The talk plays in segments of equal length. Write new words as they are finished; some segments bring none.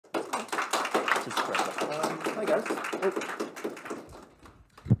Hi guys.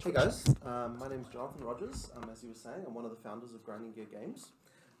 Hey guys, my name is Jonathan Rogers. As you were saying, I'm one of the founders of Grinding Gear Games.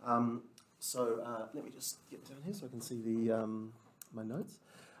 Let me just get down here so I can see the my notes.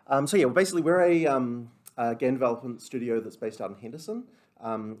 We're a game development studio that's based out in Henderson.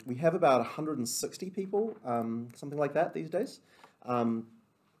 We have about 160 people, something like that these days. And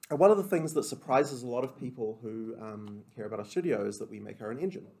one of the things that surprises a lot of people who hear about our studio is that we make our own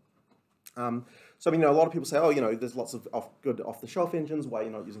engine. A lot of people say, oh, there's lots of good off-the-shelf engines, why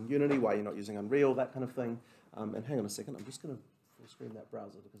you're not using Unity, why you're not using Unreal, that kind of thing. And hang on a second, I'm just going to full screen that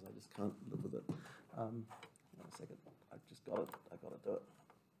browser because I just can't live with it. Hang on a second, I've just got it, I've got to do it.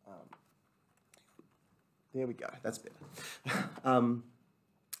 There we go, that's better.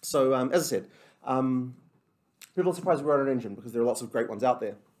 As I said, people are surprised we're on an engine because there are lots of great ones out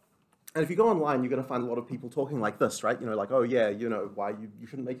there. And if you go online, you're going to find a lot of people talking like this, right? Like, oh yeah, why you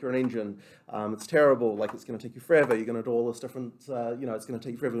shouldn't make your own engine. It's terrible, like it's going to take you forever. You're going to do all this different, it's going to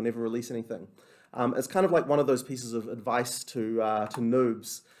take you forever. You'll never release anything. It's kind of like one of those pieces of advice to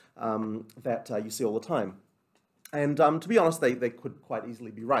noobs that you see all the time. And to be honest, they could quite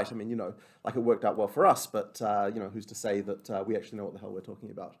easily be right. I mean, like it worked out well for us, but who's to say that we actually know what the hell we're talking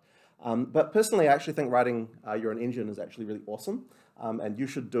about? But personally, I actually think writing your own engine is actually really awesome, and you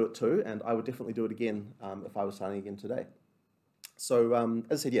should do it too, and I would definitely do it again if I was starting again today. So,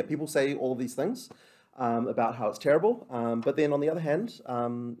 as I said, yeah, people say all of these things about how it's terrible, but then on the other hand,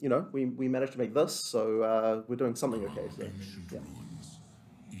 we managed to make this, so we're doing something okay. So, yeah.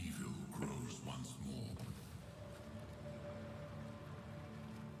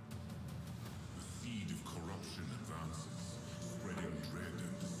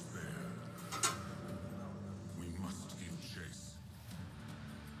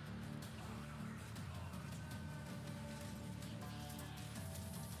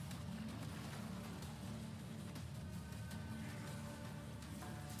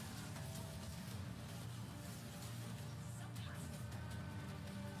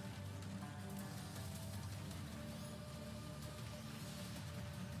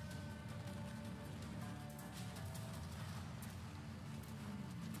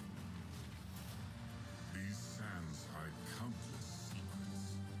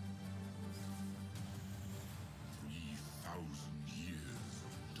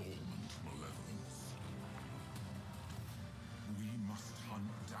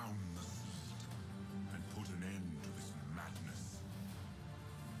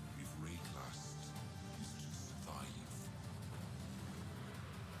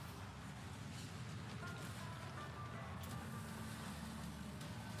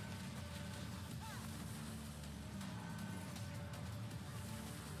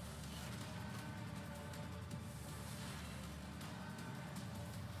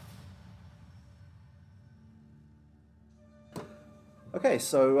 Okay,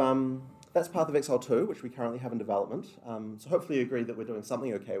 so that's Path of Exile 2, which we currently have in development. So hopefully you agree that we're doing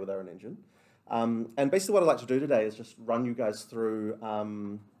something okay with our own engine. And basically what I'd like to do today is just run you guys through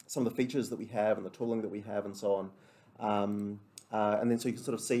some of the features that we have and the tooling that we have and so on. And then so you can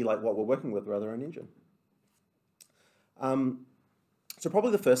sort of see like what we're working with with our own engine. So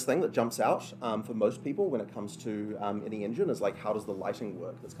probably the first thing that jumps out for most people when it comes to any engine is like, how does the lighting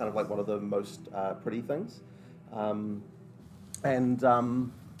work? That's kind of like one of the most pretty things.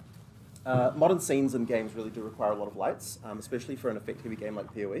 Modern scenes in games really do require a lot of lights, especially for an effect-heavy game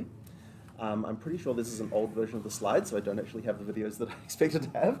like PoE. I'm pretty sure this is an old version of the slide, so I don't actually have the videos that I expected to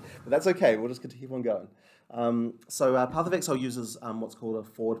have, but that's okay, we'll just get to keep on going. Path of Exile uses what's called a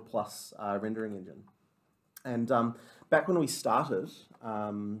Forward Plus rendering engine. And back when we started,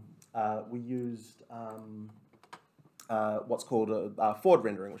 we used what's called a forward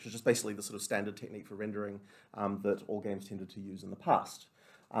rendering, which is just basically the sort of standard technique for rendering that all games tended to use in the past.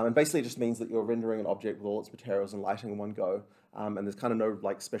 And basically it just means that you're rendering an object with all its materials and lighting in one go, and there's kind of no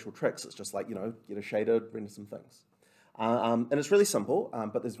like special tricks. It's just like, get a shader, render some things. And it's really simple,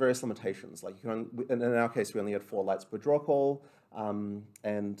 but there's various limitations. Like in our case, we only had 4 lights per draw call, and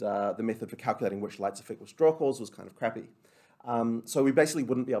the method for calculating which lights affect which draw calls was kind of crappy. So we basically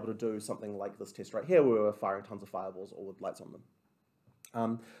wouldn't be able to do something like this test right here where we were firing tons of fireballs all with lights on them.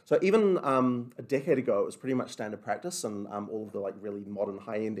 So even a decade ago, it was pretty much standard practice, and all of the like really modern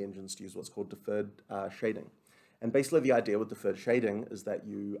high-end engines use what's called deferred shading. And basically the idea with deferred shading is that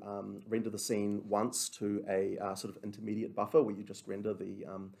you render the scene once to a sort of intermediate buffer where you just render the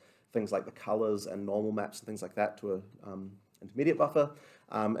things like the colors and normal maps and things like that to a intermediate buffer,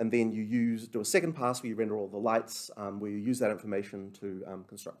 and then you do a second pass where you render all the lights, where you use that information to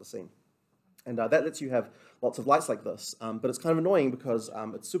construct the scene. And that lets you have lots of lights like this, but it's kind of annoying because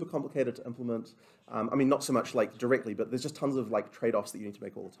it's super complicated to implement. I mean, not so much like directly, but there's just tons of like trade-offs that you need to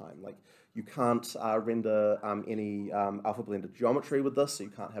make all the time. Like you can't render any alpha blended geometry with this, so you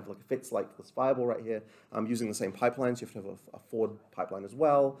can't have like effects like this fireball right here using the same pipelines. You have to have a forward pipeline as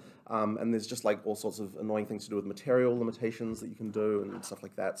well, and there's just like all sorts of annoying things to do with material limitations that you can do and stuff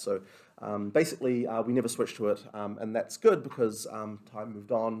like that. So basically, we never switched to it, and that's good because time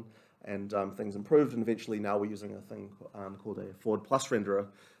moved on. And things improved, and eventually now we're using a thing called a forward plus renderer,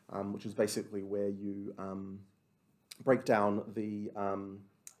 which is basically where you break down the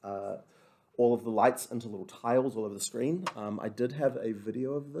all of the lights into little tiles all over the screen. I did have a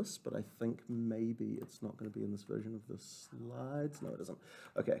video of this, but I think maybe it's not going to be in this version of the slides. No, it isn't.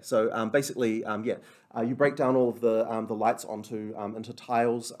 Okay, so basically, yeah, you break down all of the lights onto into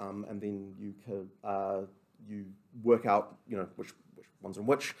tiles, and then you work out, you know, which ones and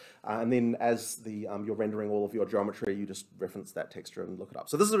which, and then as you're rendering all of your geometry, you just reference that texture and look it up.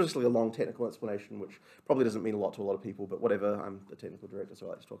 So this is basically a long technical explanation, which probably doesn't mean a lot to a lot of people, but whatever, I'm the technical director, so I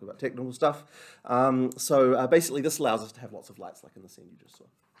like to talk about technical stuff. So basically this allows us to have lots of lights like in the scene you just saw.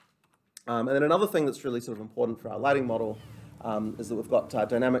 And then another thing that's really sort of important for our lighting model is that we've got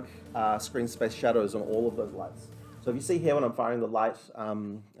dynamic screen space shadows on all of those lights. So if you see here when I'm firing the light,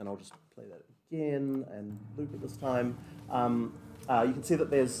 and I'll just play that again and loop it this time, you can see that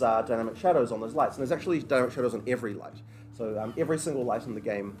there's dynamic shadows on those lights, and there's actually dynamic shadows on every light. So every single light in the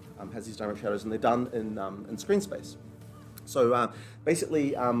game has these dynamic shadows, and they're done in screen space. So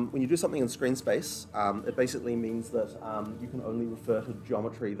basically, when you do something in screen space, it basically means that you can only refer to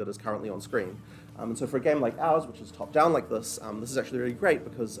geometry that is currently on screen. And so for a game like ours, which is top-down like this is actually really great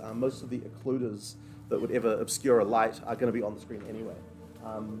because most of the occluders that would ever obscure a light are going to be on the screen anyway.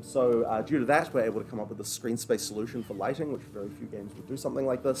 So due to that, we're able to come up with a screen space solution for lighting, which very few games would do something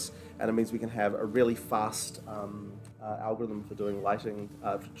like this, and it means we can have a really fast algorithm for doing lighting,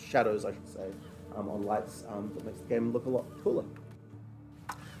 shadows I should say, on lights that makes the game look a lot cooler.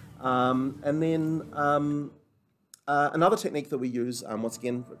 And then another technique that we use, once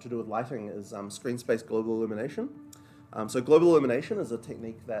again, to do with lighting is screen space global illumination. So global illumination is a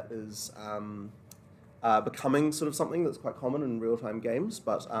technique that is becoming sort of something that's quite common in real-time games,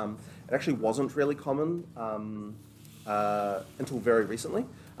 but it actually wasn't really common until very recently.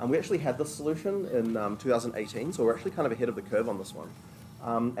 We actually had this solution in 2018, so we're actually kind of ahead of the curve on this one.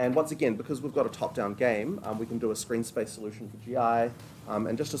 And once again, because we've got a top-down game, we can do a screen space solution for GI,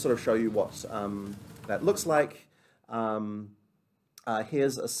 and just to sort of show you what that looks like,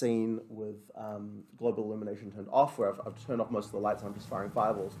 here's a scene with global illumination turned off, where I've turned off most of the lights and I'm just firing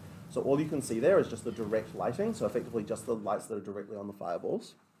fireballs. So all you can see there is just the direct lighting, so effectively just the lights that are directly on the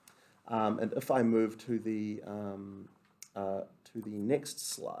fireballs. And if I move to the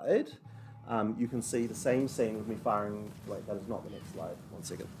next slide, you can see the same scene with me firing. Wait, that is not the next slide. 1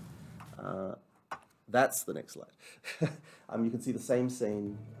 second. That's the next slide. You can see the same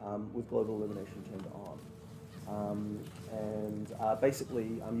scene with global illumination turned on.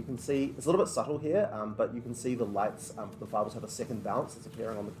 Basically, you can see, it's a little bit subtle here, but you can see the lights, the fireballs have a second bounce that's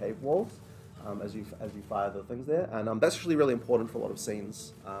appearing on the cave walls as you fire the things there. And that's actually really important for a lot of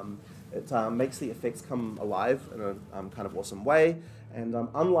scenes. It makes the effects come alive in a kind of awesome way. And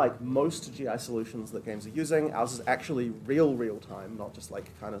unlike most GI solutions that games are using, ours is actually real time, not just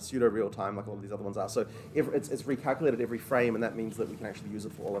like kind of pseudo real time like a lot of these other ones are. So it's recalculated every frame, and that means that we can actually use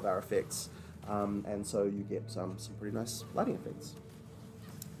it for all of our effects. And so you get some pretty nice lighting effects.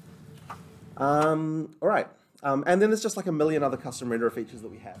 All right. And then there's just like a million other custom renderer features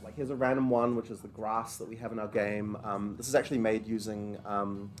that we have. Like here's a random one, which is the grass that we have in our game. This is actually made using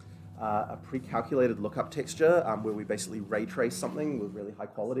a pre-calculated lookup texture where we basically ray trace something with really high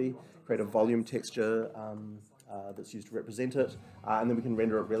quality, create a volume texture that's used to represent it, and then we can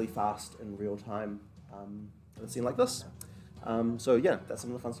render it really fast in real time in a scene like this. So yeah, that's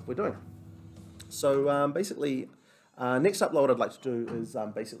some of the fun stuff we're doing. So basically, next up, what I'd like to do is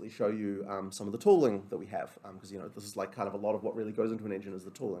basically show you some of the tooling that we have, because this is like kind of a lot of what really goes into an engine is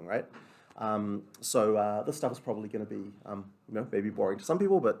the tooling, right? So this stuff is probably going to be, maybe boring to some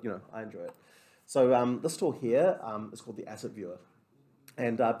people, but I enjoy it. So this tool here is called the Asset Viewer,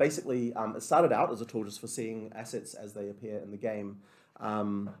 and basically it started out as a tool just for seeing assets as they appear in the game.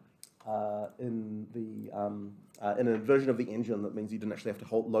 In a version of the engine that means you didn't actually have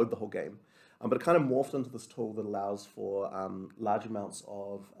to load the whole game. But it kind of morphed into this tool that allows for large amounts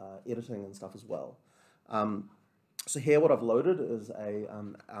of editing and stuff as well. So here what I've loaded is a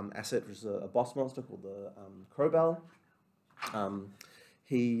asset, which is a boss monster called the Crowbell.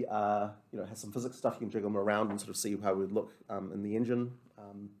 He has some physics stuff. You can jiggle him around and sort of see how he would look in the engine.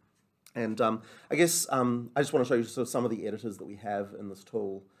 And I guess I just want to show you sort of some of the editors that we have in this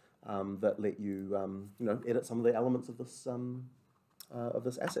tool that let you, edit some of the elements of this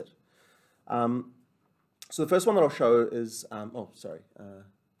asset. So the first one that I'll show is,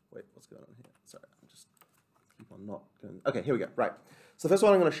 wait, what's going on here? Sorry, I'm just keep on not going. Okay, here we go. Right. So the first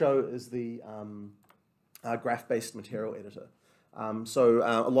one I'm going to show is the graph-based material editor.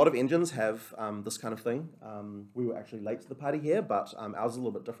 A lot of engines have this kind of thing. We were actually late to the party here, but ours is a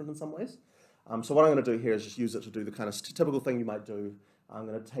little bit different in some ways. So what I'm going to do here is just use it to do the kind of typical thing you might do. I'm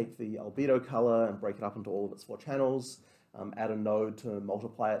going to take the albedo color and break it up into all of its 4 channels, add a node to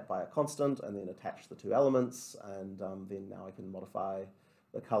multiply it by a constant, and then attach the 2 elements, and then now I can modify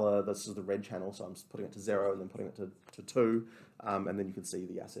the color. This is the red channel, so I'm just putting it to 0 and then putting it to 2, and then you can see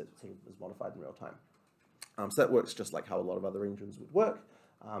the asset sort of is modified in real time. So that works just like how a lot of other engines would work,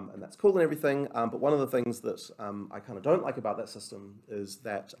 and that's cool and everything. But one of the things that I kind of don't like about that system is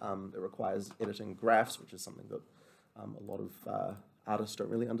that it requires editing graphs, which is something that a lot of artists don't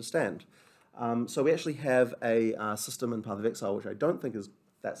really understand. So we actually have a system in Path of Exile, which I don't think is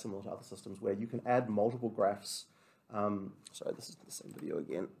that similar to other systems, where you can add multiple graphs. Sorry, this is the same video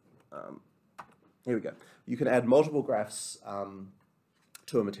again. Here we go. You can add multiple graphs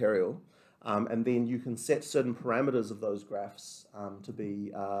to a material. And then you can set certain parameters of those graphs to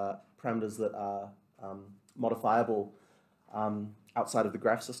be parameters that are modifiable outside of the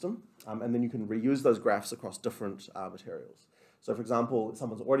graph system. And then you can reuse those graphs across different materials. So for example,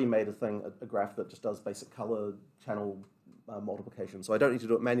 someone's already made a graph that just does basic color channel multiplication. So I don't need to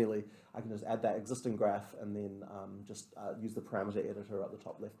do it manually. I can just add that existing graph and then just use the parameter editor at the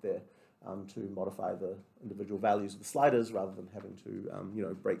top left there to modify the individual values of the sliders rather than having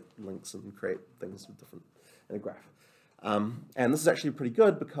to break links and create things with different in a graph. And this is actually pretty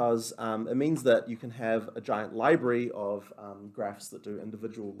good because it means that you can have a giant library of graphs that do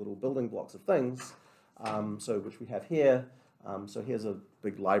individual little building blocks of things, which we have here. So here's a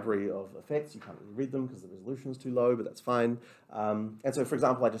big library of effects. You can't really read them because the resolution is too low, but that's fine. And so, for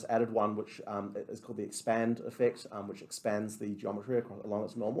example, I just added one which is called the expand effect, which expands the geometry along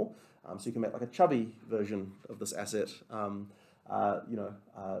its normal. So you can make like a chubby version of this asset,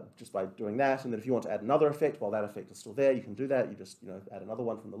 just by doing that. And then if you want to add another effect while that effect is still there, you can do that. You just add another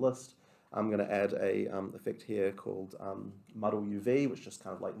one from the list. I'm going to add a effect here called muddle UV, which just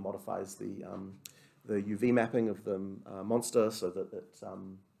kind of like modifies the UV mapping of the monster so that it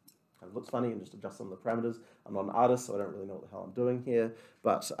kind of looks funny and just adjusts some of the parameters. I'm not an artist, so I don't really know what the hell I'm doing here,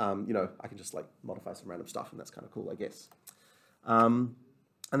 but I can just like modify some random stuff, and that's kind of cool, I guess.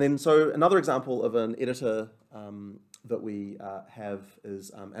 And then so another example of an editor that we have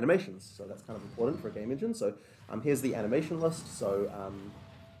is animations. So that's kind of important for a game engine. So here's the animation list. So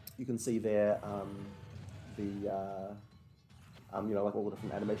you can see there like all the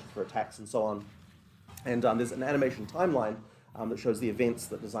different animations for attacks and so on. And there's an animation timeline that shows the events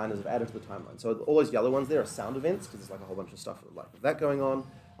that designers have added to the timeline. So all those yellow ones there are sound events, because there's like a whole bunch of stuff like that going on.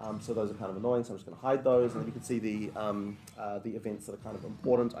 So those are kind of annoying, so I'm just going to hide those. And then you can see the events that are kind of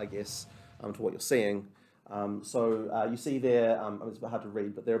important, I guess, to what you're seeing. You see there, it's a bit hard to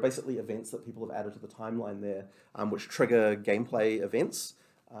read, but there are basically events that people have added to the timeline there, which trigger gameplay events.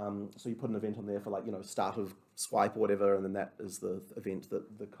 So you put an event on there for start of swipe or whatever, and then that is the event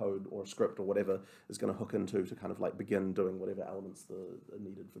that the code or script or whatever is going to hook into to kind of like begin doing whatever elements are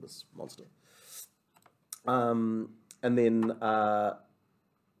needed for this monster. And then an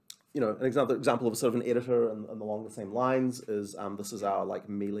example of sort of an editor and along the same lines is this is our like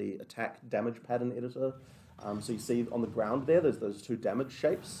melee attack damage pattern editor. So you see on the ground there, there's those 2 damage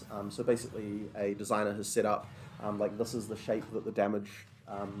shapes. So basically, a designer has set up like this is the shape that the damage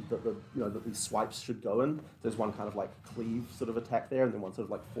that these swipes should go in. There's one kind of like cleave sort of attack there, and then one sort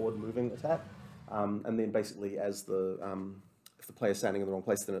of like forward moving attack. And then basically, as if the player's standing in the wrong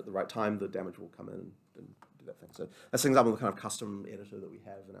place, then at the right time, the damage will come in and do that thing. So that's an example of the kind of custom editor that we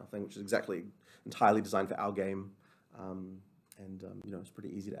have in our thing, which is exactly entirely designed for our game, it's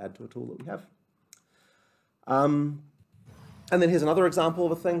pretty easy to add to a tool that we have. And then here's another example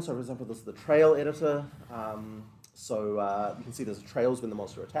of a thing. So for example, this is the trail editor. You can see there's trails when the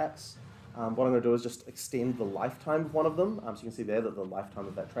monster attacks. What I'm going to do is just extend the lifetime of one of them. So you can see there that the lifetime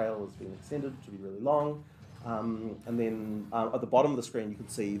of that trail has been extended to be really long. And then at the bottom of the screen, you can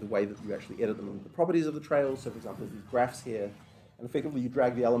see the way that you actually edit them and the properties of the trails. So for example, there's these graphs here, and effectively you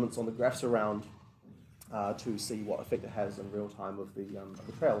drag the elements on the graphs around to see what effect it has in real time of the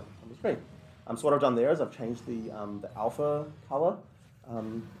trail on the screen. So what I've done there is I've changed the alpha color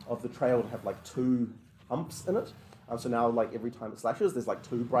of the trail to have like 2 humps in it. So now, like every time it slashes, there's like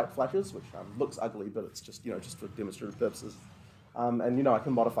 2 bright flashes, which looks ugly, but it's just just for demonstrative purposes. And you know, I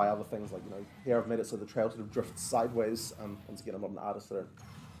can modify other things, like, you know, here I've made it so the trail sort of drifts sideways. Once again, I'm not an artist, so I don't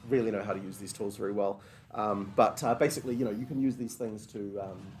really know how to use these tools very well. But basically, you know, you can use these things to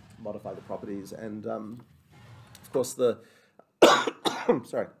modify the properties. And of course, the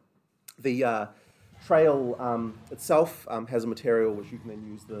sorry, the trail itself has a material which you can then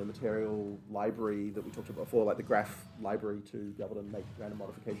use the material library that we talked about before, like the graph library, to be able to make random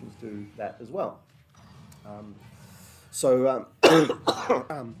modifications to that as well.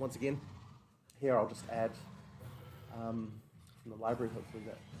 Once again, here I'll just add from the library, hopefully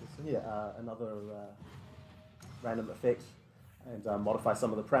that's here, another random effect, and modify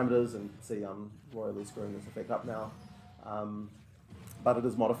some of the parameters, and you can see I'm royally screwing this effect up now. But it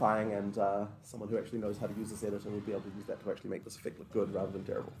is modifying, and someone who actually knows how to use this editor will be able to use that to actually make this effect look good rather than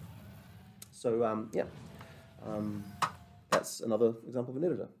terrible. So that's another example of an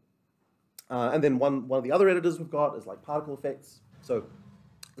editor. And then one of the other editors we've got is like particle effects. So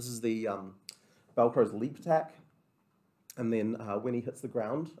this is the Velcro's leap attack. And then when he hits the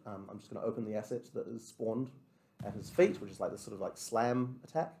ground, I'm just going to open the asset that is spawned at his feet, which is like this sort of like slam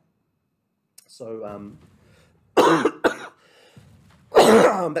attack. So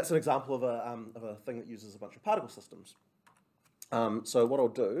that's an example of a thing that uses a bunch of particle systems. So what I'll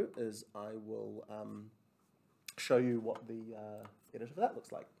do is I will show you what the editor for that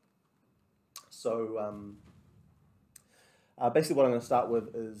looks like. So basically what I'm going to start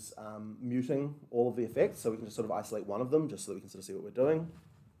with is muting all of the effects, so we can just sort of isolate one of them, just so that we can sort of see what we're doing.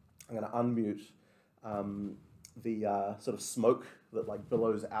 I'm going to unmute the sort of smoke that like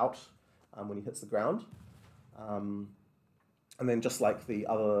billows out when he hits the ground. And then just like the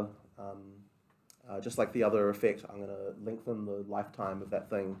other effect, I'm going to lengthen the lifetime of that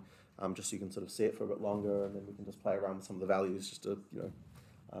thing, just so you can sort of see it for a bit longer, and then we can just play around with some of the values just to, you know,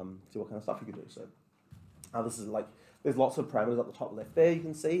 see what kind of stuff you can do. So this is like, there's lots of parameters at the top left there you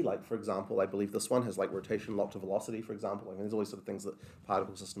can see. Like, for example, I believe this one has like rotation locked to velocity, for example. I mean, there's always sort of things that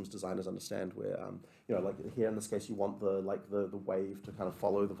particle systems designers understand where, you know, like here in this case, you want the wave to kind of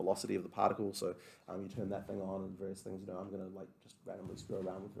follow the velocity of the particle. So you turn that thing on and various things, you know, I'm going to like just randomly screw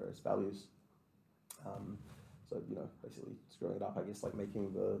around with various values. So, you know, basically screwing it up, I guess, like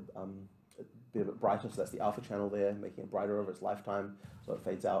making the it be a bit brighter, so that's the alpha channel there, making it brighter over its lifetime, so it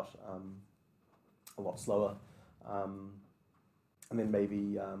fades out a lot slower. And then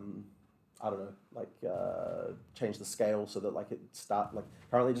maybe, I don't know, like change the scale so that like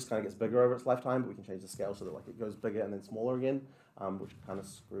currently it just kind of gets bigger over its lifetime, but we can change the scale so that like it goes bigger and then smaller again, which kind of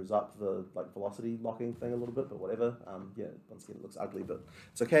screws up the like velocity locking thing a little bit, but whatever. Yeah, once again, it looks ugly, but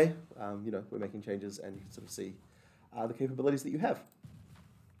it's okay. You know, we're making changes, and you can sort of see the capabilities that you have.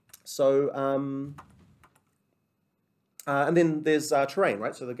 So, and then there's terrain,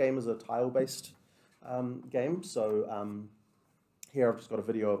 right? So the game is a tile-based game. So here I've just got a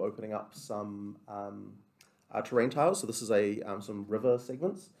video of opening up some terrain tiles. So this is some river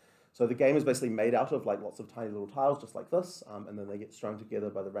segments. So the game is basically made out of like lots of tiny little tiles, just like this, and then they get strung together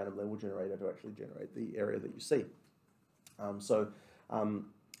by the random level generator to actually generate the area that you see.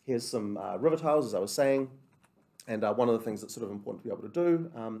 Here's some river tiles, as I was saying. And one of the things that's sort of important to be able to do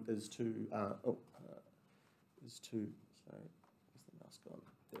is to sorry, where's the mouse gone?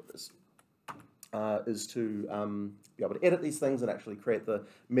 There it is. Is to be able to edit these things and actually create the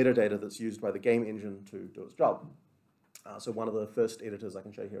metadata that's used by the game engine to do its job. So one of the first editors I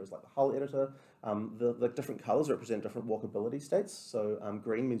can show here is like the hull editor. The different colors represent different walkability states. So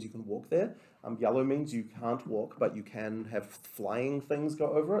green means you can walk there. Yellow means you can't walk, but you can have flying things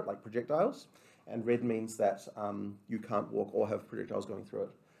go over it, like projectiles. And red means that you can't walk or have projectiles going through it.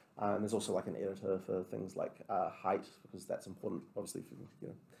 And there's also like an editor for things like height, because that's important, obviously, for, you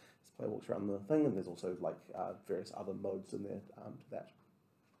know, this player walks around the thing. And there's also like various other modes in there to that.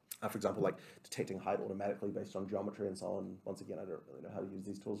 For example, like detecting height automatically based on geometry and so on. Once again, I don't really know how to use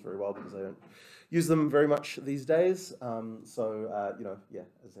these tools very well because I don't use them very much these days. You know, yeah,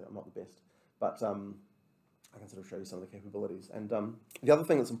 as I said, I'm not the best. But I can sort of show you some of the capabilities. And the other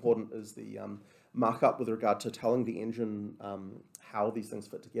thing that's important is the markup with regard to telling the engine how these things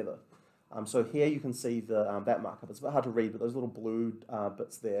fit together. So here you can see that markup. It's a bit hard to read, but those little blue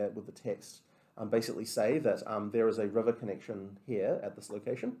bits there with the text basically say that there is a river connection here at this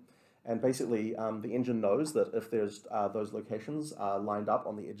location. And basically, the engine knows that if there's those locations lined up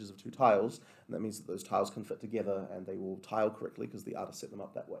on the edges of two tiles, and that means that those tiles can fit together and they will tile correctly because the artist set them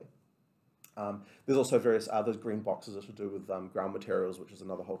up that way. There's also various those green boxes are to do with ground materials, which is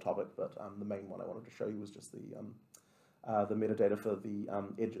another whole topic, but the main one I wanted to show you was just the metadata for the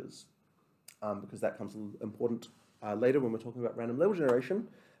edges, because that comes important later when we're talking about random level generation,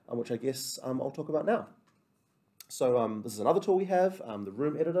 which I guess I'll talk about now. So this is another tool we have, the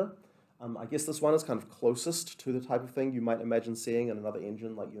room editor. I guess this one is kind of closest to the type of thing you might imagine seeing in another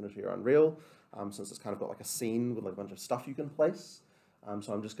engine like Unity or Unreal, since it's kind of got like a scene with like a bunch of stuff you can place.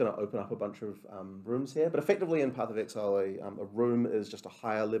 So I'm just going to open up a bunch of rooms here. But effectively in Path of Exile, a room is just a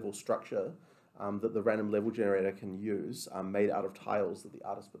higher level structure that the random level generator can use, made out of tiles that the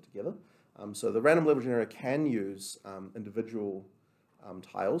artist put together. So the random level generator can use individual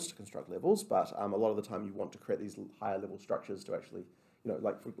tiles to construct levels, but a lot of the time you want to create these higher level structures to actually,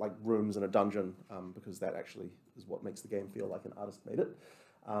 like rooms in a dungeon, because that actually is what makes the game feel like an artist made it.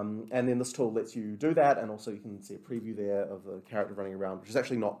 And then this tool lets you do that, and also you can see a preview there of the character running around, which is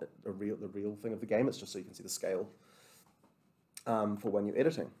actually not the real thing of the game. It's just so you can see the scale for when you're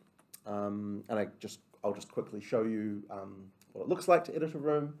editing. And I'll just quickly show you what it looks like to edit a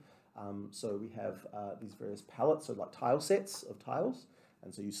room. So we have these various palettes, so like tile sets of tiles,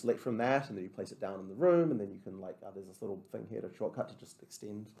 and so you select from that, and then you place it down in the room, and then you can there's this little thing here to shortcut to just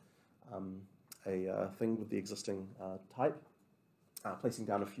extend a thing with the existing type. Placing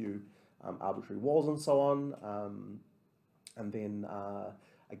down a few arbitrary walls and so on, and then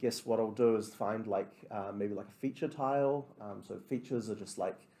I guess what I'll do is find maybe like a feature tile. So features are just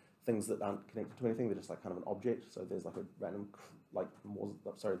like things that aren't connected to anything; they're just like kind of an object. So there's like a random what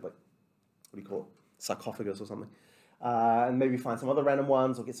do you call it? Sarcophagus or something, and maybe find some other random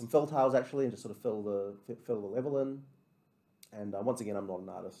ones, or get some fill tiles actually, and just sort of fill the level in. And once again, I'm not an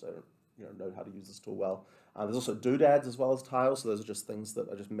artist, so I don't know how to use this tool well. There's also doodads as well as tiles, so those are just things that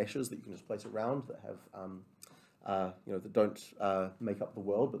are just meshes that you can just place around that have, that don't make up the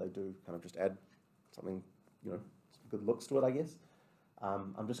world, but they do kind of just add something, some good looks to it, I guess.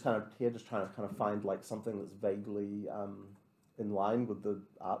 I'm just kind of here, just trying to kind of find like something that's vaguely in line with the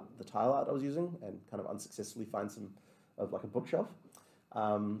tile art I was using, and kind of unsuccessfully find some of like a bookshelf.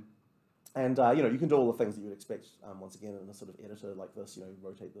 And you can do all the things that you would expect, once again, in a sort of editor like this,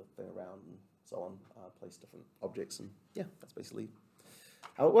 rotate the thing around and so on, place different objects, and yeah, that's basically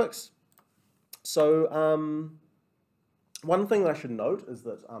how it works. So one thing that I should note is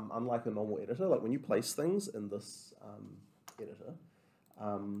that unlike a normal editor, like when you place things in this editor,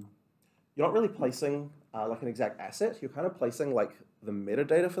 you're not really placing like an exact asset, you're kind of placing like the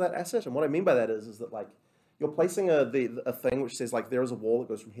metadata for that asset, and what I mean by that is that like, you're placing a thing which says like there is a wall that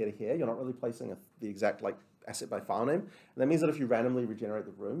goes from here to here. You're not really placing the exact like asset by file name. And that means that if you randomly regenerate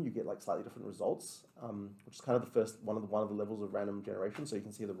the room, you get like slightly different results, which is kind of the first one of the levels of random generation. So you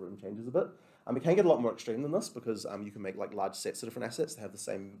can see the room changes a bit. It can get a lot more extreme than this because you can make like large sets of different assets that have the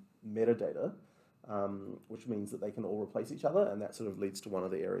same metadata, which means that they can all replace each other, and that sort of leads to one of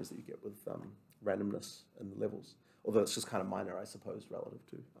the areas that you get with randomness in the levels. Although it's just kind of minor, I suppose, relative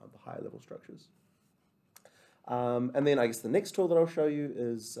to the higher level structures. And then I guess the next tool that I'll show you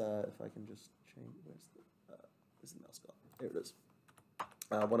is, if I can just change, where's the mouse gone? There it is.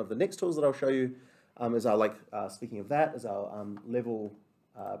 One of the next tools that I'll show you is our, speaking of that, is our level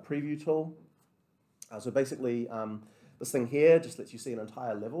preview tool. So basically, this thing here just lets you see an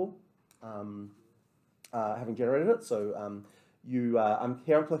entire level, having generated it. So I'm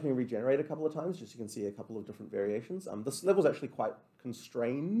clicking regenerate a couple of times, just so you can see a couple of different variations. This level is actually quite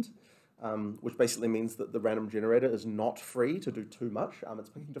constrained, which basically means that the random generator is not free to do too much. It's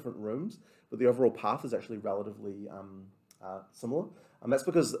picking different rooms, but the overall path is actually relatively similar. That's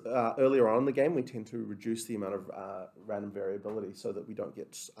because earlier on in the game, we tend to reduce the amount of random variability so that we don't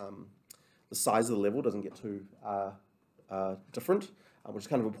get, the size of the level doesn't get too different, which is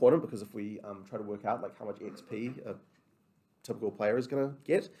kind of important because if we try to work out like how much XP a typical player is going to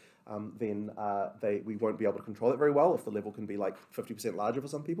get, then we won't be able to control it very well if the level can be like 50% larger for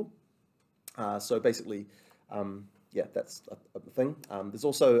some people. So basically, yeah, that's a thing. There's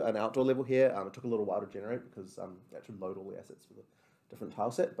also an outdoor level here. It took a little while to generate because you had to load all the assets for the different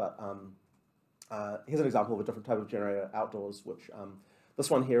tile set. But here's an example of a different type of generator outdoors, which this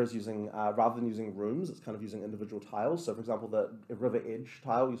one here is using, rather than using rooms, it's kind of using individual tiles. So for example, the river edge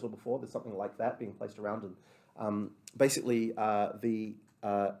tile you saw before, there's something like that being placed around. And basically, the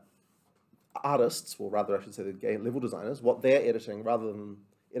artists, or rather I should say the game level designers, what they're editing, rather than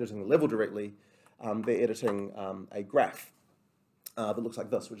editing the level directly, they're editing a graph that looks like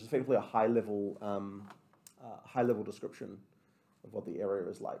this, which is effectively a high-level description of what the area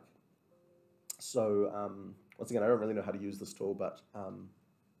is like. So once again, I don't really know how to use this tool, but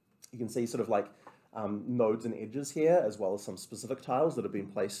you can see sort of like nodes and edges here, as well as some specific tiles that have been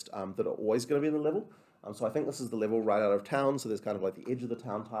placed that are always going to be in the level. So I think this is the level right out of town, so there's kind of like the edge of the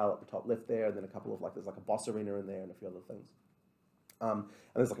town tile at the top left there, and then a couple of there's like a boss arena in there and a few other things. And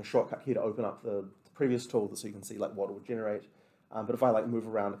there's like a shortcut here to open up the previous tool so you can see like what it would generate. But if I like move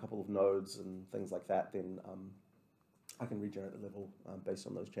around a couple of nodes and things like that, then I can regenerate the level based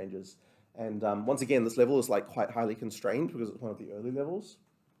on those changes. And once again, this level is like quite highly constrained because it's one of the early levels.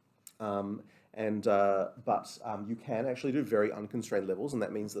 But you can actually do very unconstrained levels, and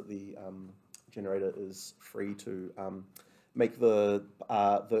that means that the generator is free to make those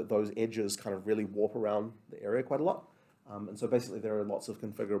edges kind of really warp around the area quite a lot. And so basically there are lots of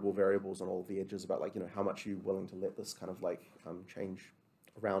configurable variables on all of the edges about like, how much you're willing to let this kind of like change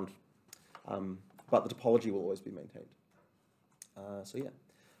around. But the topology will always be maintained. So yeah,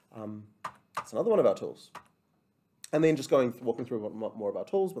 that's another one of our tools. And then just walking through more of our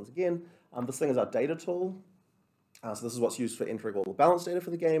tools once again. This thing is our data tool. So this is what's used for entering all the balance data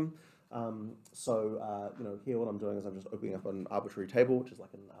for the game. Here what I'm doing is I'm just opening up an arbitrary table, which is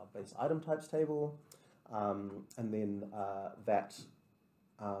like an base item types table. And then that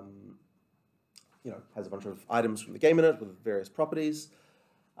has a bunch of items from the game in it with various properties.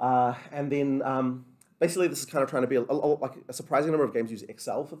 And then basically this is kind of trying to be like a surprising number of games use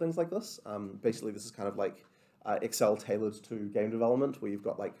Excel for things like this. Basically this is kind of like Excel tailored to game development, where you've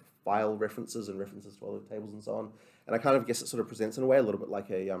got like file references and references to other tables and so on. And I kind of guess it sort of presents in a way a little bit like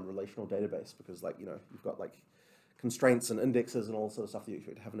a relational database, because like, you've got like constraints and indexes and all sort of stuff that you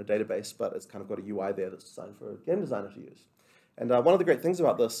expect to have in a database, but it's kind of got a UI there that's designed for a game designer to use. And one of the great things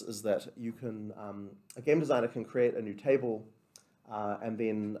about this is that you can, a game designer can create a new table and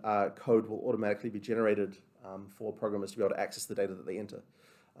then code will automatically be generated for programmers to be able to access the data that they enter.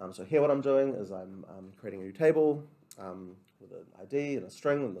 So here what I'm doing is I'm creating a new table with an ID and a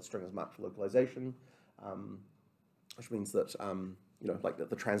string, and the string is marked for localization, which means that like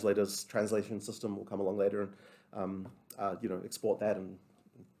the translation system will come along later and export that and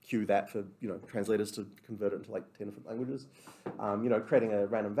queue that for translators to convert it into like 10 different languages. Creating a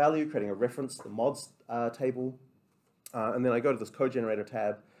random value, creating a reference to the mods table, and then I go to this code generator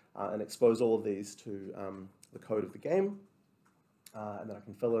tab and expose all of these to the code of the game. And then I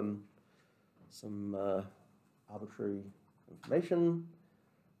can fill in some arbitrary information,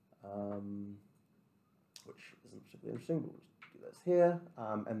 which isn't particularly interesting, but we'll just do this here.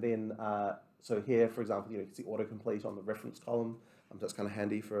 And then, so here, for example, you can see autocomplete on the reference column. That's kind of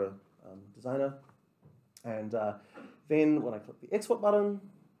handy for a designer. And then when I click the export button,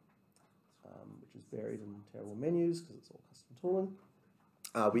 which is buried in terrible menus because it's all custom tooling,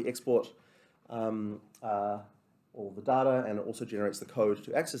 we export all the data, and it also generates the code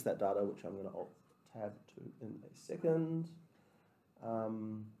to access that data, which I'm going to Alt-Tab to in a second.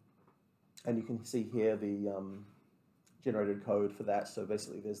 And you can see here the generated code for that. So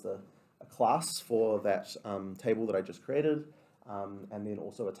basically there's a class for that table that I just created, and then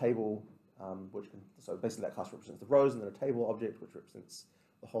also a table, so basically that class represents the rows, and then a table object, which represents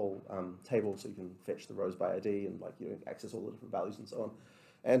the whole table, so you can fetch the rows by ID and like access all the different values and so on.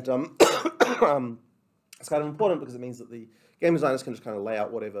 And it's kind of important because it means that the game designers can just kind of lay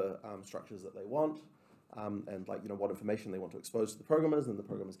out whatever structures that they want, and like what information they want to expose to the programmers, and the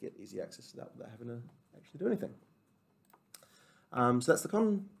programmers get easy access to that without having to actually do anything. So that's the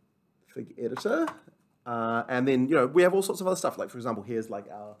config editor, and then we have all sorts of other stuff. Like for example, here's like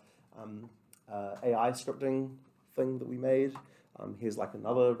our AI scripting thing that we made. Here's like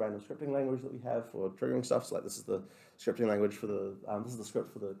another random scripting language that we have for triggering stuff. So like this is the scripting language for the this is the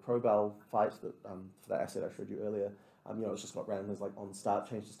script for the crowbar fight that for that asset I showed you earlier. It's just got random things like on start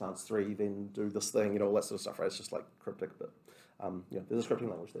change to stance 3, then do this thing, all that sort of stuff. Right? It's just like cryptic, but there's a scripting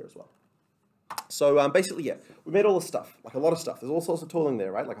language there as well. So basically, yeah, we made all this stuff, like a lot of stuff. There's all sorts of tooling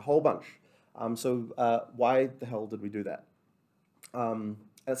there, right? Like a whole bunch. Why the hell did we do that? And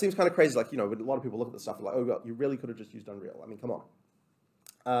it seems kind of crazy, like, when a lot of people look at this stuff, they're like, oh God, you really could have just used Unreal. I mean, come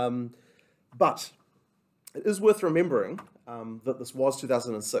on. But it is worth remembering that this was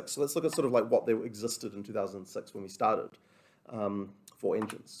 2006. So let's look at sort of like what existed in 2006 when we started for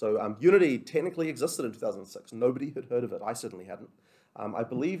engines. So Unity technically existed in 2006. Nobody had heard of it. I certainly hadn't. I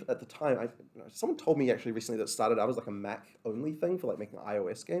believe at the time, someone told me actually recently that it started out as like a Mac-only thing for like making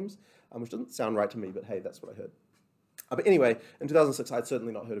iOS games, which doesn't sound right to me, but hey, that's what I heard. But anyway, in 2006, I had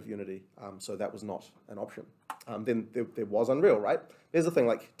certainly not heard of Unity, so that was not an option. Then there was Unreal, right? Here's the thing,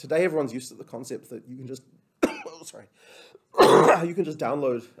 like today everyone's used to the concept that you can just, oh, sorry, you can just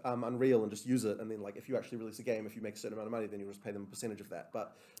download Unreal and just use it, and then like if you actually release a game, if you make a certain amount of money, then you'll just pay them a percentage of that.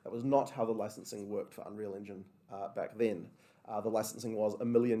 But that was not how the licensing worked for Unreal Engine back then. The licensing was $1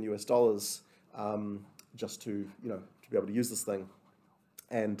 million US just to be able to use this thing.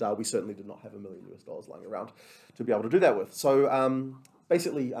 And we certainly did not have $1 million US lying around to be able to do that with. So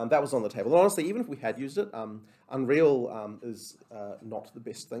basically, that was on the table. And honestly, even if we had used it, Unreal is not the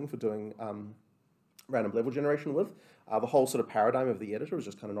best thing for doing random level generation with. The whole sort of paradigm of the editor is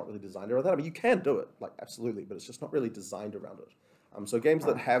just kind of not really designed around that. I mean, you can do it, like, absolutely, but it's just not really designed around it. So games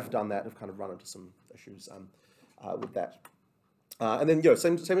that have done that have kind of run into some issues with that. And then,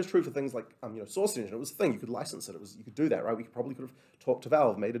 same is true for things like, Source Engine. It was a thing, you could license it, you could do that, right? We probably could have talked to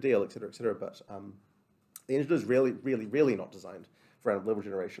Valve, made a deal, et cetera, but the engine is really, really, really not designed for random level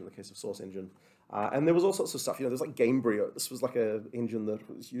generation in the case of Source Engine. And there was all sorts of stuff, there's like Gamebryo. This was like an engine that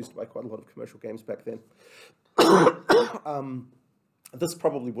was used by quite a lot of commercial games back then. This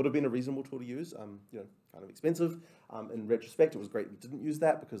probably would have been a reasonable tool to use, kind of expensive. In retrospect, it was great we didn't use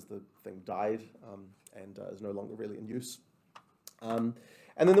that because the thing died and is no longer really in use. And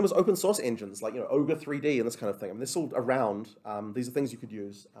then there was open source engines like Ogre 3D and this kind of thing. I mean, they're still around. These are things you could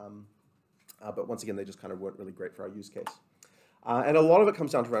use, but once again, they just kind of weren't really great for our use case. And a lot of it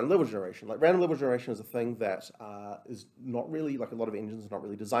comes down to random level generation. Like random level generation is a thing that is not really, like a lot of engines, are not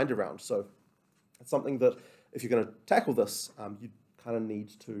really designed around. So it's something that if you're going to tackle this, you kind of need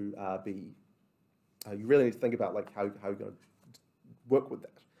to you really need to think about like how you're going to work with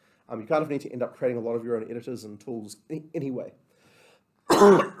that. You kind of need to end up creating a lot of your own editors and tools anyway.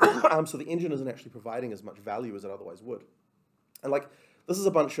 So the engine isn't actually providing as much value as it otherwise would. And like, this is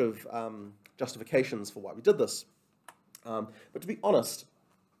a bunch of justifications for why we did this. But to be honest,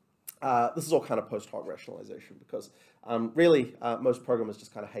 this is all kind of post hoc rationalization because really most programmers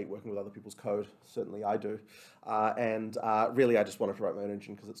just kind of hate working with other people's code. Certainly I do. And really I just wanted to write my own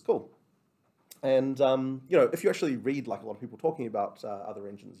engine because it's cool. And if you actually read like a lot of people talking about other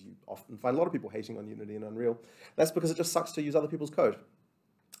engines, you often find a lot of people hating on Unity and Unreal. That's because it just sucks to use other people's code.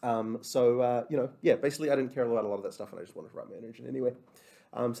 Basically I didn't care about a lot of that stuff and I just wanted to write my own engine anyway.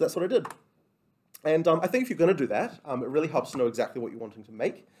 So that's what I did. And I think if you're going to do that, it really helps to know exactly what you're wanting to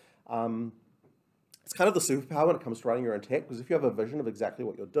make. It's kind of the superpower when it comes to writing your own tech, because if you have a vision of exactly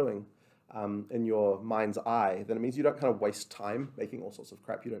what you're doing in your mind's eye, then it means you don't kind of waste time making all sorts of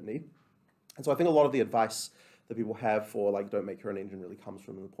crap you don't need. And so I think a lot of the advice that people have for like don't make your own engine really comes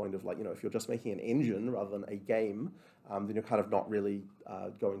from the point of like, if you're just making an engine rather than a game, then you're kind of not really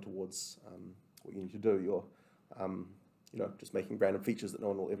going towards what you need to do. You're just making random features that no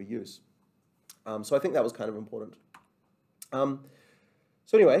one will ever use. So I think that was kind of important. So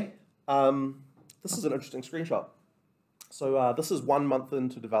anyway, this is an interesting screenshot. So this is 1 month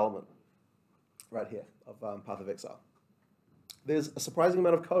into development, right here, of Path of Exile. There's a surprising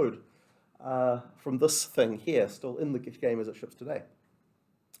amount of code from this thing here, still in the game as it ships today.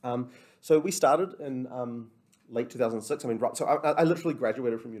 So we started in late 2006. I mean, so I literally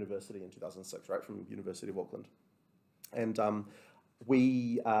graduated from university in 2006, right, from University of Auckland. And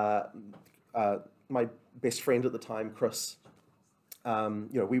my best friend at the time, Chris, we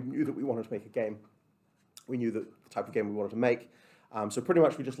knew that we wanted to make a game. We knew the type of game we wanted to make. So pretty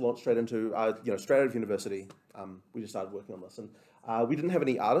much we just launched straight into, straight out of university. We just started working on this, and we didn't have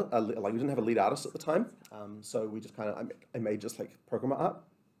any art, we didn't have a lead artist at the time. So we just I made just like programmer art,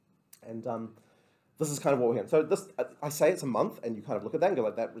 and this is kind of what we had. So this, I say it's a month, and you kind of look at that and go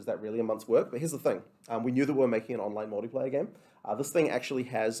like, was that really a month's work? But here's the thing: we knew that we were making an online multiplayer game. This thing actually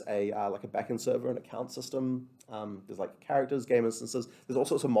has a like a backend server and account system. There's like characters, game instances. There's all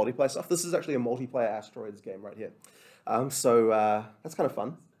sorts of multiplayer stuff. This is actually a multiplayer asteroids game right here. So that's kind of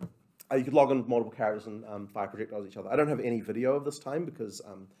fun. You could log in with multiple characters and fire projectiles at each other. I don't have any video of this time because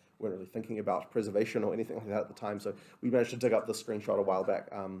we weren't really thinking about preservation or anything like that at the time. So we managed to dig up this screenshot a while back,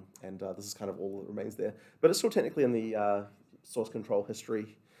 and this is kind of all that remains there. But it's still technically in the source control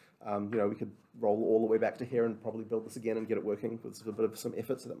history. We could roll all the way back to here and probably build this again and get it working with a bit of some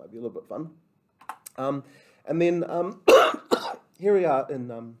effort, so that might be a little bit fun. And then here we are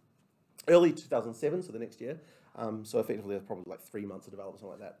in early 2007, so the next year. So effectively, there's probably like 3 months of development,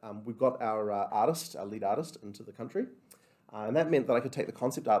 something like that. We've got our lead artist, into the country. And that meant that I could take the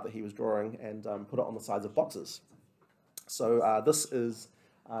concept art that he was drawing and put it on the sides of boxes. So this is,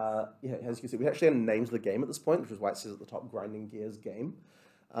 as you can see, we actually hadn't named the game at this point, which is why it says at the top, Grinding Gears Game.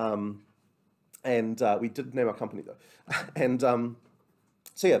 We did name our company, though. And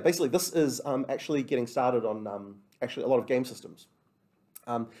so yeah, basically this is actually getting started on actually a lot of game systems.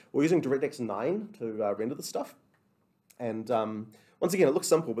 We're using DirectX 9 to render this stuff. And once again, it looks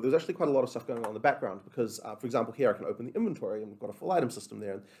simple, but there's actually quite a lot of stuff going on in the background because, for example, here I can open the inventory and we've got a full item system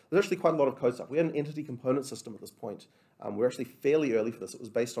there. And there's actually quite a lot of code stuff. We had an entity component system at this point. We're actually fairly early for this. It was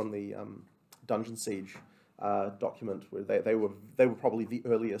based on the Dungeon Siege document where they were probably the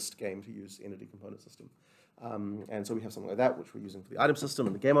earliest game to use entity component system. And so we have something like that, which we're using for the item system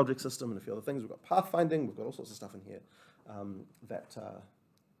and the game object system and a few other things. We've got pathfinding. We've got all sorts of stuff in here that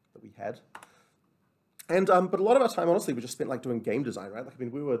we had. And but a lot of our time, honestly, we just spent like doing game design, right? Like, I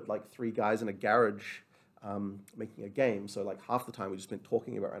mean, we were like 3 guys in a garage making a game. So like half the time we just spent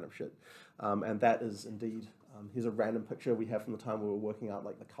talking about random shit. And that is indeed, here's a random picture we have from the time we were working out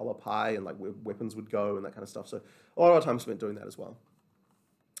like the color pie and like where weapons would go and that kind of stuff. So a lot of our time spent doing that as well.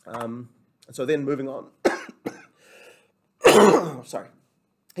 And so then moving on, sorry,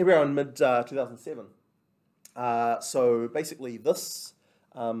 here we are in mid-2007. So basically this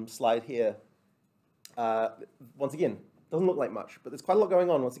slide here, once again, doesn't look like much, but there's quite a lot going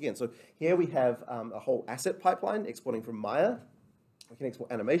on once again. So here we have a whole asset pipeline exporting from Maya. We can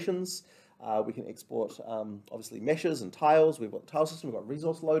export animations. We can export, obviously, meshes and tiles. We've got the tile system. We've got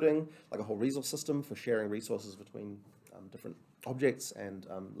resource loading, like a whole resource system for sharing resources between different objects and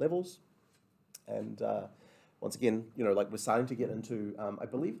levels. And once again, you know, like we're starting to get into, I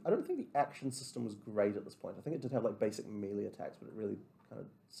don't think the action system was great at this point. I think it did have like basic melee attacks, but it really kind of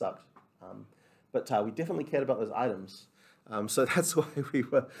sucked. But we definitely cared about those items. So that's why we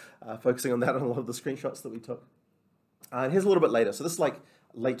were focusing on that on a lot of the screenshots that we took. And here's a little bit later. So this is like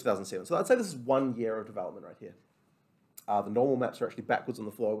late 2007. So I'd say this is 1 year of development right here. The normal maps are actually backwards on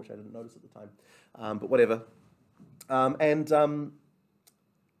the floor, which I didn't notice at the time, but whatever.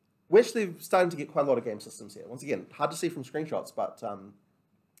 We're actually starting to get quite a lot of game systems here. Once again, hard to see from screenshots, but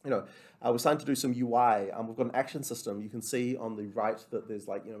you know, we're starting to do some UI. We've got an action system. You can see on the right that there's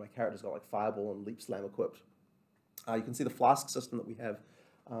like, you know, my character's got like Fireball and Leap Slam equipped. You can see the flask system that we have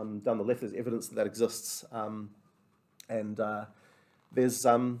down the left. There's evidence that that exists. There's, as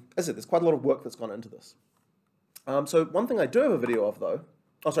I said, there's quite a lot of work that's gone into this. So one thing I do have a video of, though,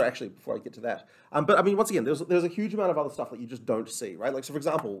 oh, sorry, actually, before I get to that. But I mean, once again, there's a huge amount of other stuff that you just don't see, right? Like, so for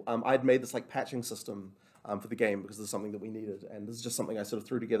example, I'd made this like patching system for the game because this is something that we needed. And this is just something I sort of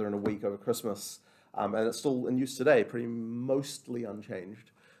threw together in a week over Christmas. And it's still in use today, pretty mostly unchanged.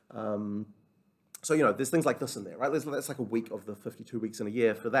 So, you know, there's things like this in there, right? That's like a week of the 52 weeks in a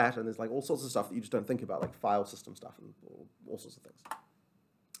year for that, and there's like all sorts of stuff that you just don't think about, like file system stuff and all sorts of things.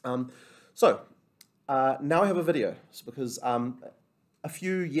 Now I have a video, because a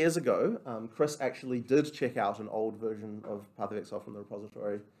few years ago, Chris actually did check out an old version of Path of Exile from the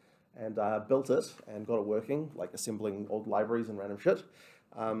repository and built it and got it working, like assembling old libraries and random shit.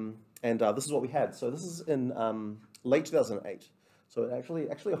 This is what we had. So this is in late 2008. So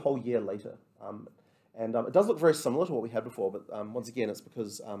actually a whole year later. It does look very similar to what we had before, but once again, it's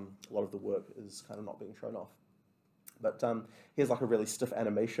because a lot of the work is kind of not being shown off. But here's like a really stiff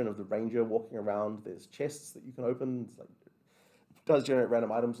animation of the ranger walking around. There's chests that you can open. It's like, it does generate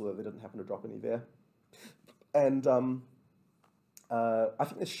random items, although they didn't happen to drop any there. And I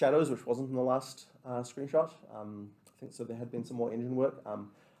think there's shadows, which wasn't in the last screenshot. I think so there had been some more engine work.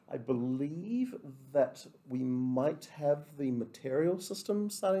 I believe that we might have the material system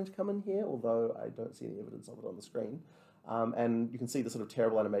starting to come in here, although I don't see any evidence of it on the screen. And you can see the sort of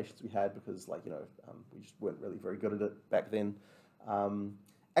terrible animations we had because, like, you know, we just weren't really very good at it back then.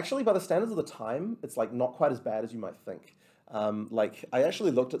 Actually, by the standards of the time, it's like not quite as bad as you might think. Like, I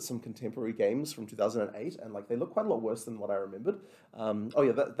actually looked at some contemporary games from 2008, and like they look quite a lot worse than what I remembered. Oh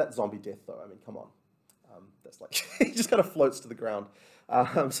yeah, that zombie death though. I mean, come on. That's like he just kind of floats to the ground.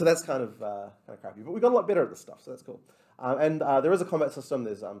 So that's kind of crappy. But we got a lot better at this stuff, so that's cool. There is a combat system.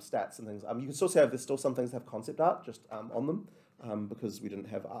 There's stats and things. You can still say there's still some things that have concept art just on them because we didn't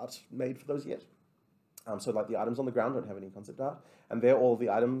have art made for those yet. So like the items on the ground don't have any concept art, and there all the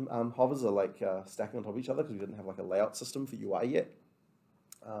item hovers are like stacking on top of each other because we didn't have like a layout system for UI yet.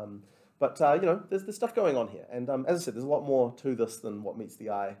 You know, there's stuff going on here, and as I said, there's a lot more to this than what meets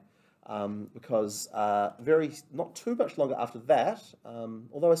the eye. Because not too much longer after that,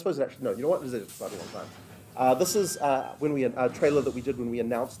 although I suppose it actually, no, you know what, it is quite a long time. This is when we a trailer that we did when we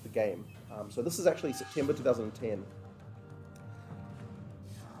announced the game. So this is actually September 2010.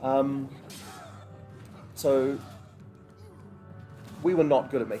 So we were not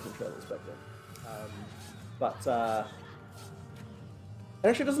good at making trailers back then. It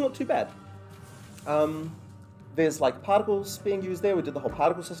actually doesn't look too bad. There's like particles being used there. We did the whole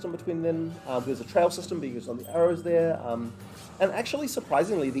particle system between them. There's a trail system being used on the arrows there. And actually,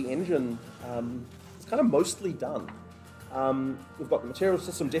 surprisingly, the engine is kind of mostly done. We've got the material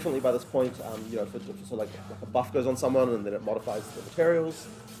system definitely by this point. You know, so like a buff goes on someone and then it modifies the materials.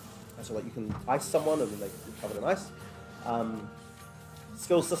 And so like you can ice someone and then they get covered in ice.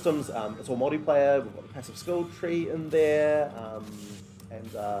 Skill systems, it's all multiplayer. We've got the passive skill tree in there,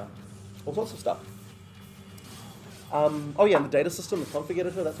 and all sorts of stuff. Oh yeah, and the data system, the config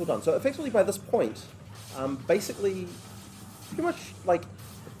editor, that's all done. So effectively by this point, basically, pretty much like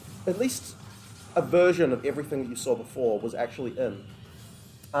at least a version of everything that you saw before was actually in.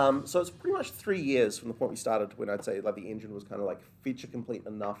 So it's pretty much 3 years from the point we started when I'd say like the engine was kind of like feature complete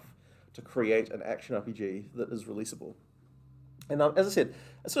enough to create an action RPG that is releasable. And as I said,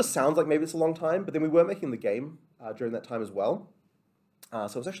 it sort of sounds like maybe it's a long time, but then we were making the game during that time as well.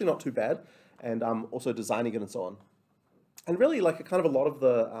 So it's actually not too bad, and also designing it and so on. And really, like, kind of a lot of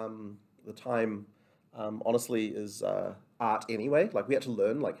the time, honestly, is art anyway. Like, we had to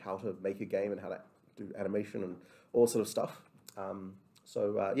learn like how to make a game and how to do animation and all sort of stuff.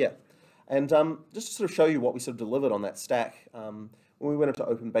 Yeah. And just to sort of show you what we sort of delivered on that stack, when we went into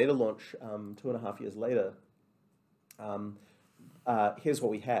open beta launch 2.5 years later, here's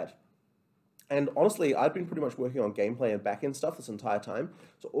what we had. And honestly, I'd been pretty much working on gameplay and back-end stuff this entire time.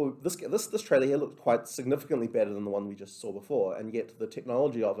 So this trailer here looked quite significantly better than the one we just saw before, and yet the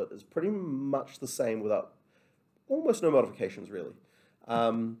technology of it is pretty much the same without almost no modifications, really.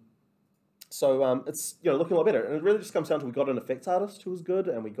 It's looking a lot better, and it really just comes down to we got an effects artist who was good,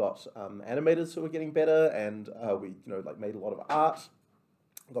 and we got animators who were getting better, and we made a lot of art,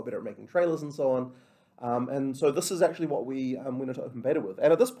 got better at making trailers and so on. And so this is actually what we went into open beta with.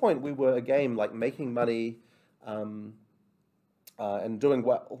 And at this point, we were a game like making money and doing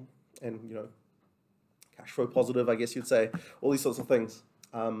well, and cash flow positive, I guess you'd say, all these sorts of things,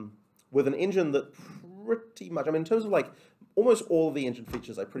 with an engine that pretty much, I mean, in terms of like almost all of the engine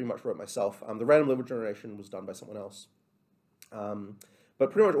features, I pretty much wrote myself. The random level generation was done by someone else. But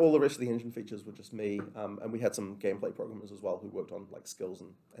pretty much all the rest of the engine features were just me, and we had some gameplay programmers as well who worked on like skills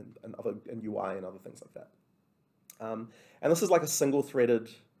and UI and other things like that. And this is like a single-threaded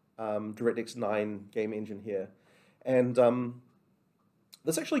DirectX 9 game engine here, and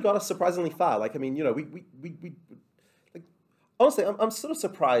this actually got us surprisingly far. Like, I mean, like, honestly, I'm sort of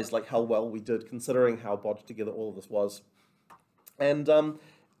surprised like how well we did considering how bodged together all of this was. And the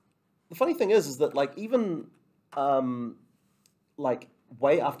funny thing is that like even like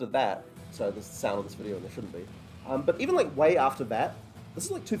way after that, so this is the sound of this video and there shouldn't be, but even like way after that, this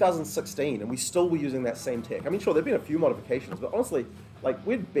is like 2016 and we still were using that same tech. I mean, sure, there've been a few modifications, but honestly, like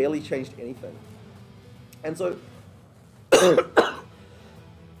we'd barely changed anything. And so it's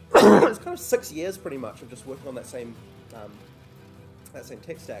kind of 6 years pretty much of just working on that same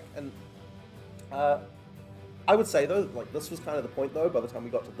tech stack. And I would say though, like this was kind of the point though, by the time we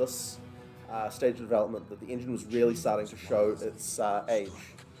got to this stage of development, that the engine was really starting to show its age,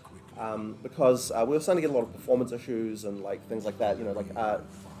 because we were starting to get a lot of performance issues and like things like that.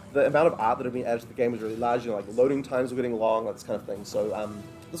 The amount of art that had been added to the game was really large. Like loading times were getting long, that kind of thing. So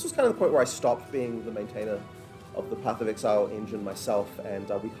this was kind of the point where I stopped being the maintainer of the Path of Exile engine myself, and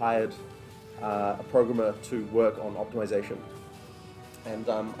we hired a programmer to work on optimization. And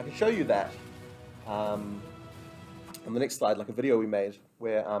I can show you that on the next slide, like a video we made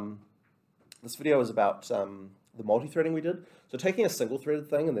where. This video is about the multi-threading we did. So taking a single-threaded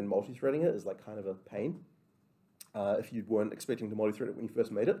thing and then multi-threading it is like kind of a pain if you weren't expecting to multi-thread it when you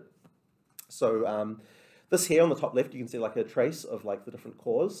first made it. So this here on the top left, you can see like a trace of like the different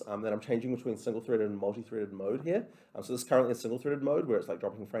cores that I'm changing between single-threaded and multi-threaded mode here. So this is currently a single-threaded mode where it's like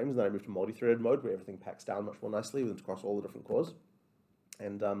dropping frames, and then I move to multi-threaded mode where everything packs down much more nicely across all the different cores.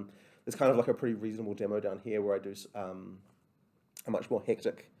 And there's kind of like a pretty reasonable demo down here where I do a much more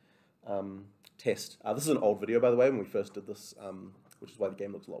hectic test. This is an old video, by the way, when we first did this, which is why the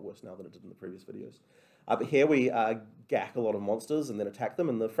game looks a lot worse now than it did in the previous videos. But here we gack a lot of monsters and then attack them,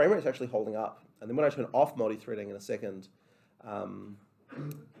 and the frame rate's actually holding up. And then when I turn off multi-threading in a second, now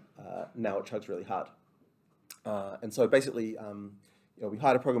it chugs really hard. And so basically, we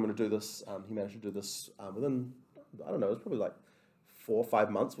hired a programmer to do this. He managed to do this within, I don't know, it was probably like 4 or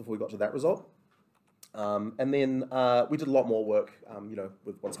 5 months before we got to that result. And then we did a lot more work,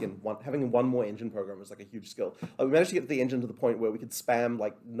 with, once again, having one more engine program was like a huge skill. We managed to get the engine to the point where we could spam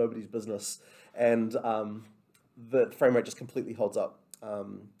like nobody's business, and the frame rate just completely holds up.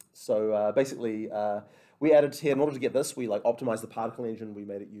 Basically, we added here, in order to get this, we like optimized the particle engine. We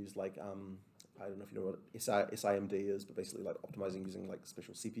made it use like, I don't know if you know what SIMD is, but basically like optimizing using like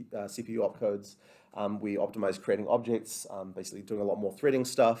special CPU opcodes. We optimized creating objects, basically doing a lot more threading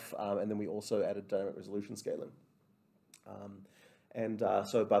stuff, and then we also added dynamic resolution scaling.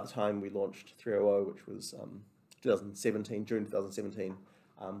 So by the time we launched 3.0, which was 2017, June 2017,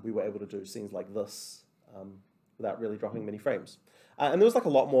 we were able to do scenes like this without really dropping many frames. And there was like a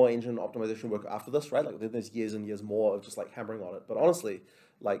lot more engine optimization work after this, right? Like there's years and years more of just like hammering on it. But honestly,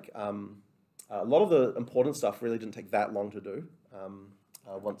 like a lot of the important stuff really didn't take that long to do.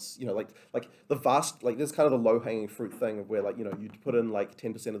 Once, like the vast, like there's kind of the low-hanging fruit thing of where like, you put in like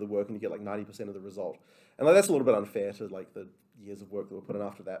 10% of the work and you get like 90% of the result. And like that's a little bit unfair to like the years of work that were put in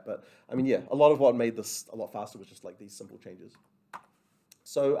after that. But I mean, yeah, a lot of what made this a lot faster was just like these simple changes.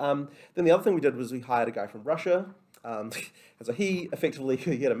 So then the other thing we did was we hired a guy from Russia And so he effectively,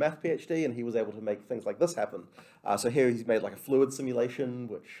 he had a math PhD and he was able to make things like this happen. So here he's made like a fluid simulation,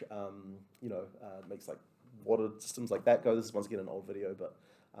 which, makes like water systems like that go. This is once again an old video, but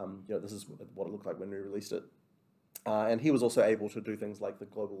this is what it looked like when we released it. And he was also able to do things like the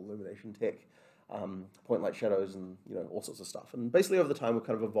global illumination tech, point light shadows, and all sorts of stuff. And basically over the time we've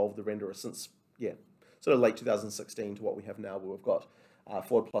kind of evolved the renderer since sort of late 2016 to what we have now, where we've got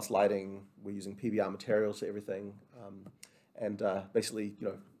forward plus lighting. We're using PBR materials for everything, and basically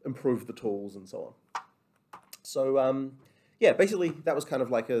improve the tools and so on. So basically that was kind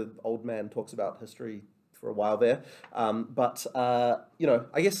of like an old man talks about history for a while there. I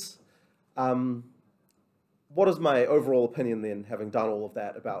guess. What is my overall opinion then, having done all of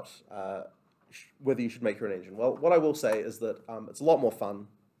that, about whether you should make your own engine? Well, what I will say is that it's a lot more fun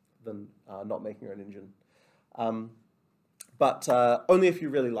than not making your own engine. But only if you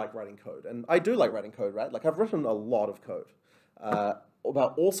really like writing code. And I do like writing code, right? Like, I've written a lot of code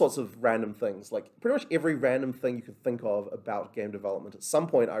about all sorts of random things. Like, pretty much every random thing you could think of about game development. At some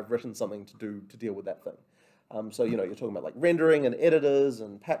point, I've written something to deal with that thing. So, you're talking about like rendering and editors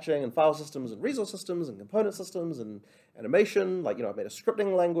and patching and file systems and resource systems and component systems and animation. Like, I've made a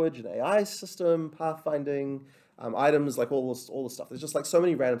scripting language, an AI system, pathfinding, items, like all this stuff. There's just like so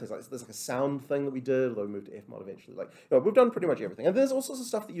many random things. Like, there's like a sound thing that we did, although we moved to Fmod eventually. Like, we've done pretty much everything. And there's all sorts of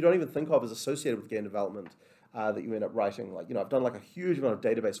stuff that you don't even think of as associated with game development that you end up writing. Like, I've done like a huge amount of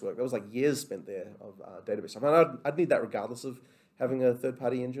database work. There was like years spent there of database stuff. And I'd need that regardless of having a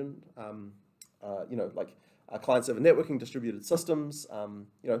third-party engine. Client-server networking, distributed systems.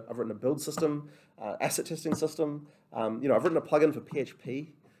 I've written a build system, asset testing system. I've written a plugin for PHP.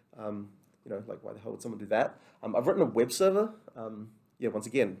 Like, why the hell would someone do that? I've written a web server. Once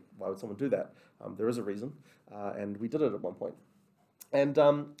again, why would someone do that? There is a reason, and we did it at one point. And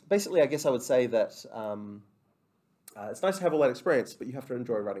basically, I guess I would say that it's nice to have all that experience, but you have to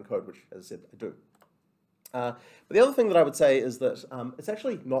enjoy writing code, which, as I said, I do. But the other thing that I would say is that it's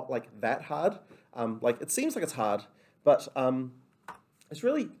actually not like that hard. It seems like it's hard, but it's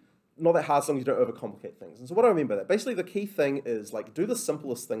really not that hard as long as you don't overcomplicate things. And so what do I mean by that? Basically, the key thing is like do the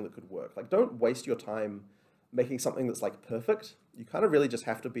simplest thing that could work. Like, don't waste your time making something that's like perfect. You kind of really just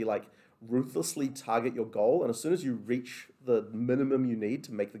have to be like ruthlessly target your goal, and as soon as you reach the minimum you need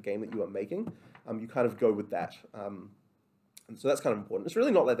to make the game that you are making, you kind of go with that. And so that's kind of important. It's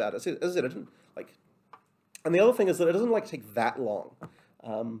really not like that. As I said, it didn't like. And the other thing is that it doesn't like take that long.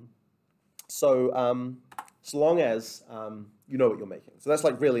 So long as you know what you're making. So that's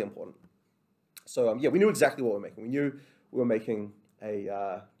like really important. So we knew exactly what we were making. We knew we were making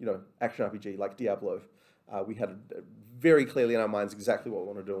a action RPG like Diablo. We had very clearly in our minds exactly what we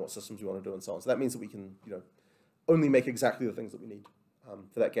want to do and what systems we want to do and so on. So that means that we can only make exactly the things that we need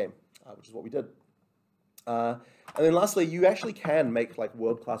for that game, which is what we did. And then lastly, you actually can make like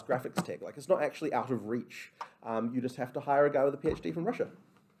world-class graphics tech. Like, it's not actually out of reach. You just have to hire a guy with a PhD from Russia.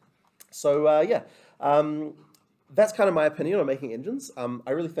 So that's kind of my opinion on making engines.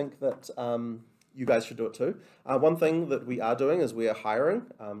 I really think that you guys should do it too. One thing that we are doing is we are hiring.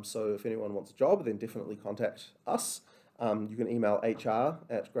 So if anyone wants a job, then definitely contact us. You can email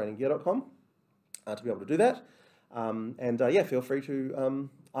hr@grindinggear.com to be able to do that. Feel free to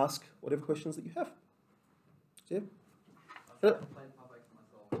ask whatever questions that you have. Yeah. I've played Path of Exile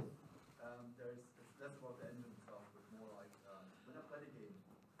myself. It's less about the engine itself, but more like when I play the game.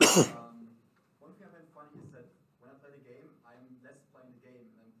 One thing I find funny is that when I play the game, I'm less playing the game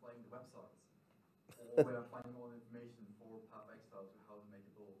than playing the websites, or where I'm finding all the information for Path of Exile to how to make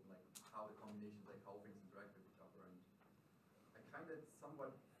it all, like how the combinations, like how things interact with each other. And I find that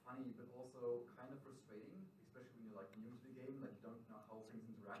somewhat funny, but also kind of frustrating, especially when you're like new to the game, like you don't know how things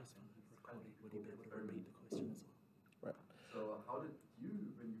interact. It's kind of difficult to read the question as well. Right. So how did you,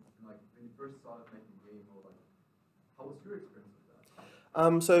 when you first started making the game, or like, how was your experience with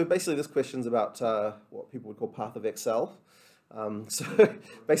that? So basically, this question's about what people would call Path of Exile. So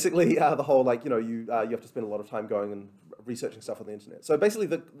basically, the whole you have to spend a lot of time going and researching stuff on the internet. So basically,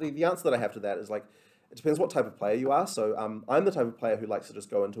 the answer that I have to that is like, it depends what type of player you are. So I'm the type of player who likes to just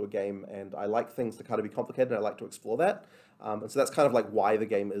go into a game, and I like things to kind of be complicated, and I like to explore that. And so that's kind of like why the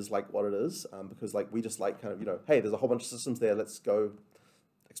game is like what it is, because like we just like kind of, hey, there's a whole bunch of systems there, let's go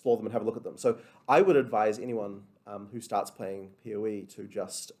explore them and have a look at them. So I would advise anyone who starts playing PoE to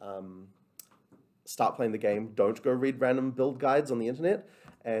just start playing the game. Don't go read random build guides on the internet,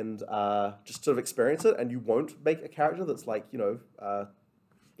 and just sort of experience it, and you won't make a character that's like,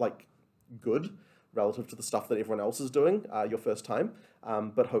 like good relative to the stuff that everyone else is doing your first time.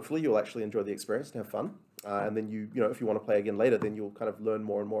 But hopefully you'll actually enjoy the experience and have fun. and then you know, if you want to play again later, then you'll kind of learn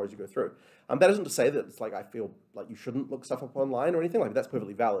more and more as you go through. That isn't to say that it's like I feel like you shouldn't look stuff up online or anything like that. That's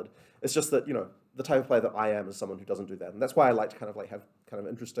perfectly valid. It's just that, you know, the type of player that I am is someone who doesn't do that, and that's why I like to kind of like have kind of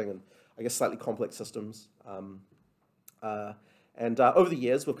interesting and I guess slightly complex systems. Over the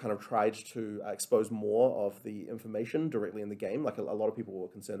years, we've kind of tried to expose more of the information directly in the game. Like a lot of people were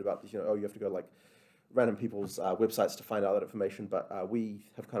concerned about, you know, oh, you have to go like random people's websites to find out that information, but we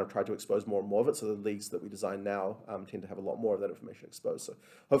have kind of tried to expose more and more of it, so the leagues that we design now tend to have a lot more of that information exposed, so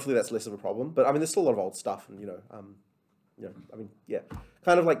hopefully that's less of a problem. But I mean, there's still a lot of old stuff, and I mean, yeah,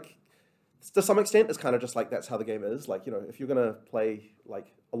 kind of like, to some extent, it's kind of just like that's how the game is. Like, you know, if you're going to play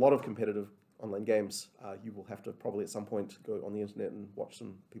like a lot of competitive online games, you will have to probably at some point go on the internet and watch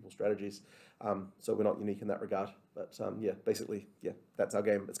some people's strategies. So we're not unique in that regard. But yeah, basically, yeah, that's our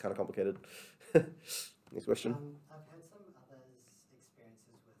game. It's kind of complicated. Next question. I've had some others'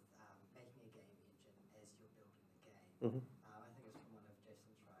 experiences with making a game engine as you're building the game. Mm-hmm. I think it's from one of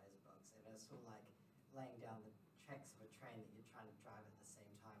Jason Schreier's books, and it's sort of like laying down the tracks of a train that you're trying to drive at the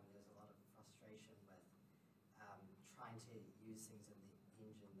same time. And there's a lot of frustration with trying to use things in the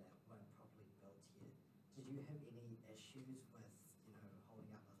engine that weren't properly built yet. Did you have any issues with, you know,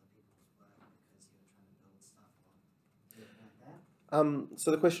 holding up other people's work because you were trying to build stuff or anything like that?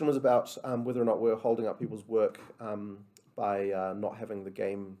 So the question was about whether or not we're holding up people's work by not having the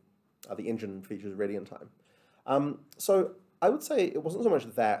game, the engine features ready in time. So I would say it wasn't so much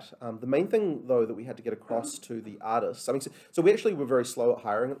that. The main thing, though, that we had to get across to the artists, I mean, so we actually were very slow at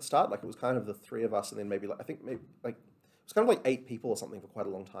hiring at the start. Like, it was kind of the three of us, and then maybe, like, I think maybe, like, it was kind of like 8 people or something for quite a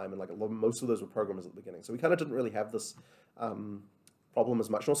long time, and like most of those were programmers at the beginning. So we kind of didn't really have this problem as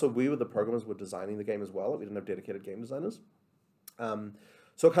much. And also, we were the programmers who were designing the game as well. We didn't have dedicated game designers.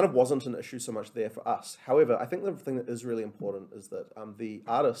 So it kind of wasn't an issue so much there for us. However, I think the thing that is really important is that the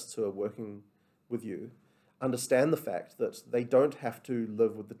artists who are working with you understand the fact that they don't have to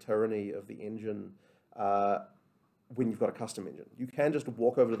live with the tyranny of the engine when you've got a custom engine. You can just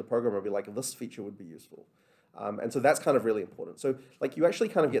walk over to the programmer and be like, this feature would be useful. And so that's kind of really important. So like you actually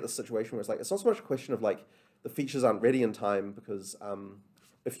kind of get this situation where it's like, it's not so much a question of like the features aren't ready in time because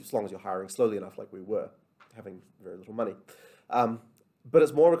as long as you're hiring slowly enough like we were, having very little money. But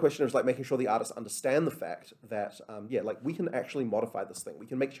it's more of a question of like making sure the artists understand the fact that, yeah, like we can actually modify this thing. We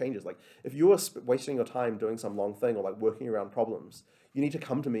can make changes. Like if you are wasting your time doing some long thing or like working around problems, you need to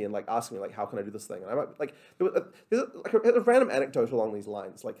come to me and like ask me like, how can I do this thing? And I might like, there's like a random anecdote along these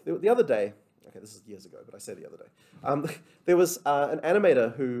lines. Like the other day, okay, this is years ago, but I say the other day, there was an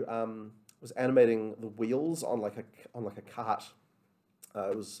animator who was animating the wheels on like a cart.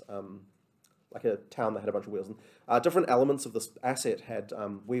 It was like a town that had a bunch of wheels, and different elements of this asset had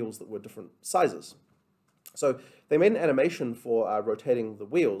wheels that were different sizes. So they made an animation for rotating the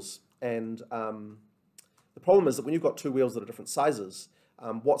wheels, and the problem is that when you've got 2 wheels that are different sizes,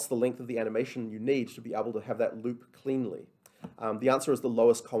 what's the length of the animation you need to be able to have that loop cleanly? The answer is the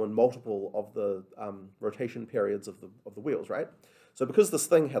lowest common multiple of the rotation periods of the wheels, right? So because this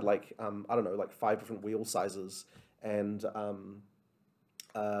thing had like, I don't know, like 5 different wheel sizes, and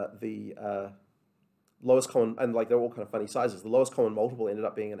the lowest common, and like they're all kind of funny sizes, the lowest common multiple ended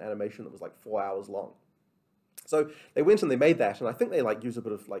up being an animation that was like 4 hours long. So they went and they made that, and I think they like used a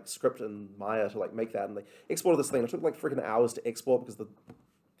bit of like script and Maya to like make that, and they exported this thing. It took like freaking hours to export because the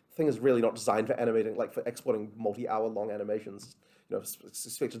thing is really not designed for animating, like for exporting multi-hour long animations. You know, it's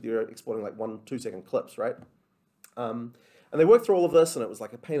expected you're exporting like 1-2 second clips, right? And they worked through all of this, and it was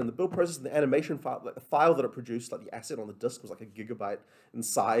like a pain in the build process. And the animation file, like the file that it produced, like the asset on the disk, was like a gigabyte in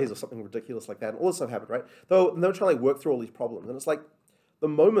size or something ridiculous like that. And all this stuff happened, right? Though they were trying to like work through all these problems, and it's like the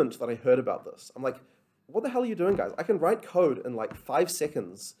moment that I heard about this, I'm like, what the hell are you doing, guys? I can write code in like 5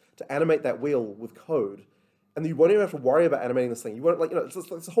 seconds to animate that wheel with code, and you won't even have to worry about animating this thing. You won't, like, you know, it's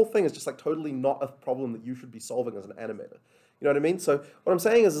just, like, this whole thing is just like totally not a problem that you should be solving as an animator. You know what I mean? So what I'm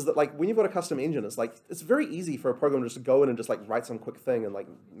saying is that like when you've got a custom engine, it's like it's very easy for a programmer just to go in and just like write some quick thing and like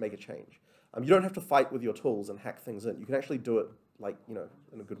make a change. You don't have to fight with your tools and hack things in. You can actually do it like, you know,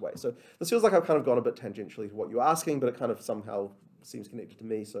 in a good way. So this feels like I've kind of gone a bit tangentially to what you're asking, but it kind of somehow seems connected to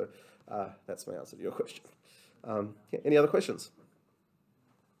me. So that's my answer to your question. Yeah, any other questions?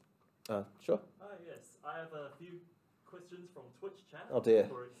 Sure. Yes, I have a few questions from Twitch chat. Oh dear.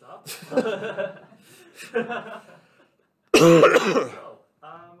 For example. So,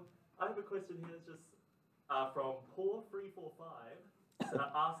 I have a question here, just from Paul345,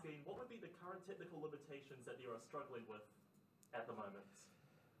 asking what would be the current technical limitations that you are struggling with at the moment?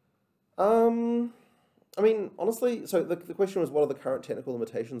 I mean, honestly, so the question was what are the current technical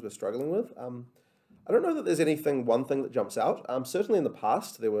limitations we're struggling with? I I don't know that there's one thing that jumps out. Certainly in the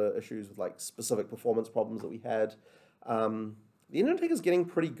past, there were issues with like specific performance problems that we had. The engine tech is getting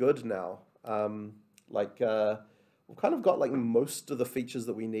pretty good now. We've kind of got like most of the features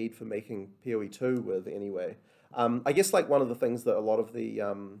that we need for making PoE2 with anyway. I guess like one of the things that a lot of the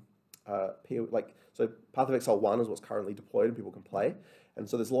so Path of Exile 1 is what's currently deployed and people can play. And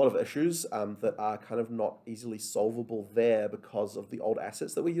so there's a lot of issues that are kind of not easily solvable there because of the old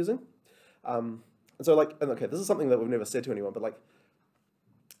assets that we're using. And so like, and okay, this is something that we've never said to anyone, but like,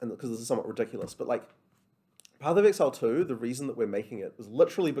 and because this is somewhat ridiculous, but like Path of Exile 2, the reason that we're making it was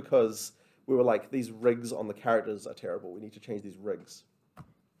literally because we were like, these rigs on the characters are terrible. We need to change these rigs.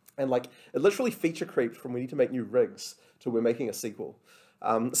 And like, it literally feature creeped from we need to make new rigs to we're making a sequel.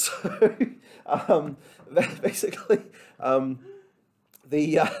 Basically,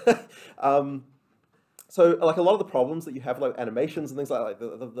 so like a lot of the problems that you have, like animations and things like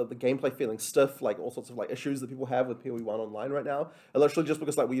the gameplay feeling stiff, like all sorts of like issues that people have with PoE1 online right now, are literally just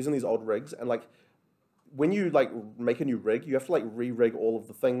because like we're using these old rigs, and like when you like make a new rig, you have to like re-rig all of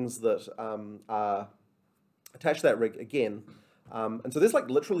the things that are attached to that rig again. And so there's like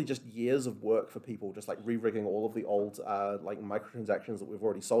literally just years of work for people just like re-rigging all of the old like microtransactions that we've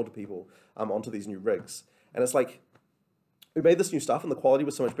already sold to people onto these new rigs. And it's like, we made this new stuff and the quality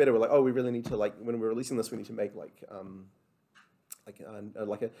was so much better. We're like, oh, we really need to like, when we're releasing this, we need to make like a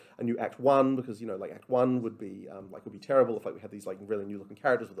new Act 1, because, you know, like Act 1 would be would be terrible if like we had these like really new looking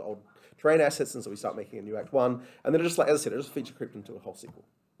characters with the old terrain assets, and so we start making a new Act 1. And then it just, like, as I said, it just feature creeped into a whole sequel.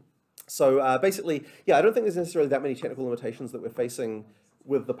 So basically, yeah, I don't think there's necessarily that many technical limitations that we're facing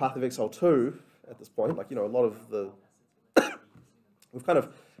with the Path of Exile 2 at this point. Like, you know, a lot of the, we've kind of,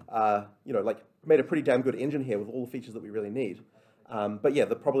 you know, like made a pretty damn good engine here with all the features that we really need. But yeah,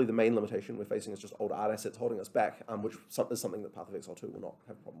 probably the main limitation we're facing is just old art assets holding us back, which is something that Path of Exile 2 will not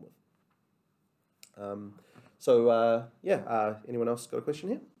have a problem with. Yeah, anyone else got a question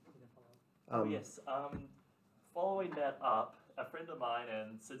here? Yes. Following that up, a friend of mine,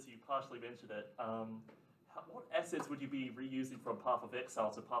 and since you partially mentioned it, what assets would you be reusing from Path of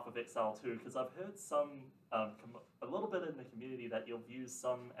Exile to Path of Exile 2? Because I've heard a little bit in the community that you'll use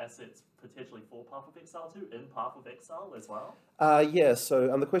some assets potentially for Path of Exile 2 in Path of Exile as well. Yeah,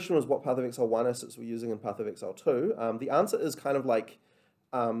 so the question was what Path of Exile 1 assets we're using in Path of Exile 2. The answer is kind of like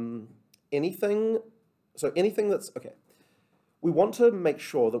anything that's, okay. We want to make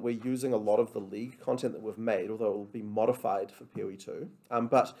sure that we're using a lot of the League content that we've made, although it will be modified for PoE2.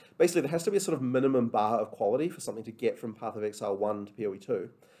 But basically, there has to be a sort of minimum bar of quality for something to get from Path of Exile 1 to PoE2.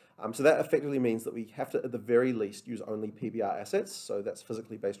 So that effectively means that we have to, at the very least, use only PBR assets. So that's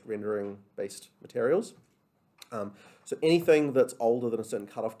physically based rendering-based materials. So anything that's older than a certain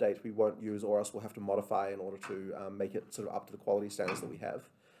cutoff date, we won't use, or else we'll have to modify in order to make it sort of up to the quality standards that we have.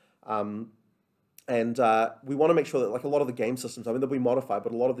 And we want to make sure that, like, a lot of the game systems, I mean, they'll be modified,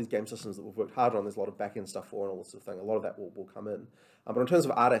 but a lot of these game systems that we've worked hard on, there's a lot of back-end stuff for and all this sort of thing. A lot of that will come in. But in terms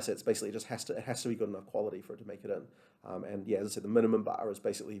of art assets, basically, it has to be good enough quality for it to make it in. And yeah, as I said, the minimum bar is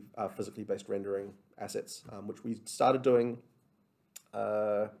basically physically based rendering assets, which we started doing.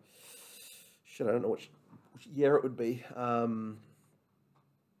 I don't know which year it would be. Probably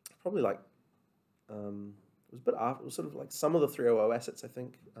like it was a bit after. It was sort of like some of the 300 assets, I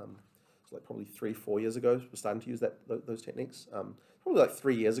think. Like probably 3-4 years ago, we're starting to use those techniques. Probably like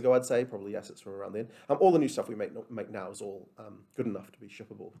 3 years ago, I'd say, probably assets from around then. All the new stuff we make now is all good enough to be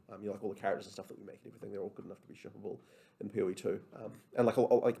shippable. You know, like all the characters and stuff that we make and everything, they're all good enough to be shippable in PoE2. And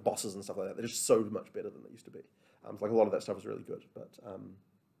like bosses and stuff like that, they're just so much better than they used to be. Like a lot of that stuff is really good, but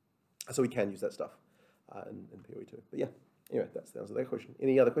so we can use that stuff in PoE2. But yeah, anyway, that's the answer to that question.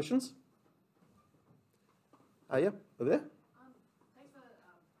 Any other questions? Yeah, over there.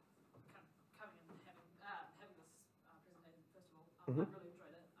 I really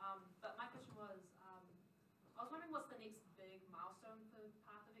enjoyed it. But my question was, I was wondering what's the next big milestone for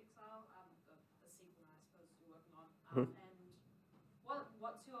Path of Exile, the sequel, I suppose, you're working on, and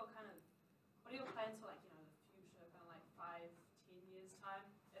what's your kind of, what are your plans for, like, you know, the future, kind of like 5-10 years time,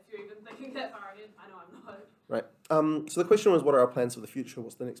 if you're even thinking that far ahead? I know I'm not. Right. So the question was, what are our plans for the future?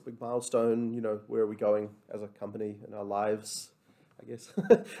 What's the next big milestone? You know, where are we going as a company in our lives, I guess.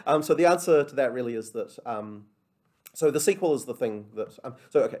 So the answer to that really is that. So the sequel is the thing that,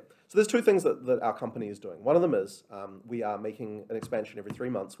 so there's two things that our company is doing. One of them is we are making an expansion every 3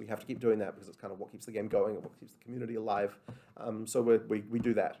 months. We have to keep doing that because it's kind of what keeps the game going and what keeps the community alive. So we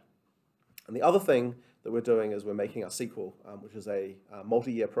do that. And the other thing that we're doing is we're making our sequel, which is a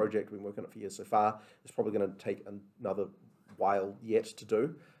multi-year project. We've been working on it for years so far. It's probably going to take another while yet to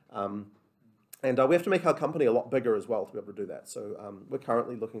do. And we have to make our company a lot bigger as well to be able to do that. So we're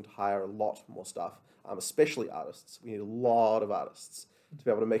currently looking to hire a lot more staff, especially artists. We need a lot of artists to be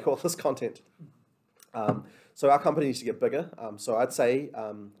able to make all this content. So our company needs to get bigger. So I'd say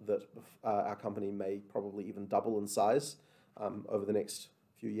that our company may probably even double in size over the next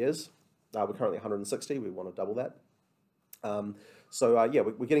few years. We're currently 160. We want to double that. Yeah,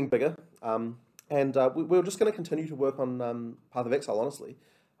 we're getting bigger. We're just going to continue to work on Path of Exile, honestly.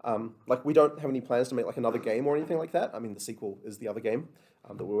 Like, we don't have any plans to make like another game or anything like that. I mean, the sequel is the other game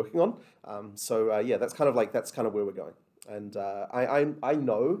that we're working on. Yeah, that's kind of where we're going. And I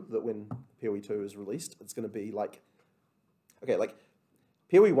know that when PoE 2 is released, it's going to be like, okay, like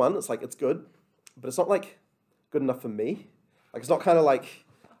PoE 1, it's like, it's good, but it's not like good enough for me. Like, it's not kind of like,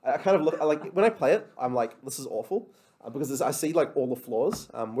 I kind of look, like when I play it, I'm like, this is awful, because I see like all the flaws.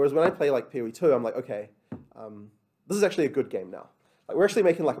 Whereas when I play like PoE 2, I'm like, okay, this is actually a good game now. Like, we're actually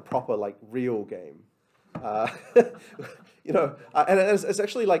making like a proper, like, real game. You know, and it's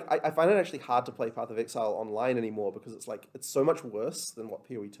actually like, I find it actually hard to play Path of Exile online anymore, because it's like, it's so much worse than what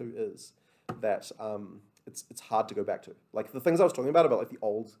PoE 2 is that it's hard to go back to. Like, the things I was talking about like the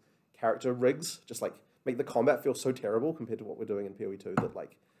old character rigs, just like make the combat feel so terrible compared to what we're doing in PoE 2 that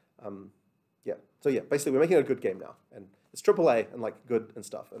like, yeah. So yeah, basically we're making a good game now, and it's AAA and like good and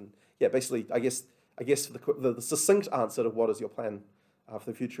stuff. And yeah, basically, I guess the succinct answer to what is your plan for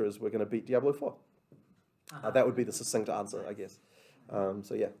the future is we're going to beat Diablo 4. That would be the succinct answer, I guess.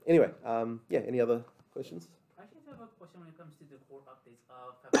 So yeah. Anyway, yeah. Any other questions? I actually have a question when it comes to the core updates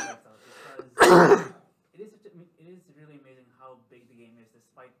of Path of Exile, because it is really amazing how big the game is,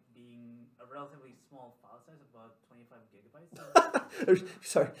 despite being a relatively small file size, about 25 gigabytes.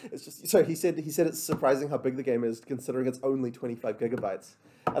 Sorry, he said it's surprising how big the game is, considering it's only 25 gigabytes.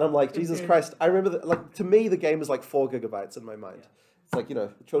 And I'm like, Jesus Christ! I remember that. Like, to me, the game is like 4 gigabytes in my mind. Yeah. It's like, you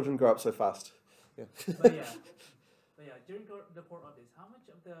know, children grow up so fast. Yeah. But yeah, during the core updates, how much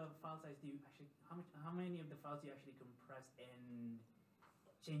of the file size do you actually, how many of the files do you actually compress and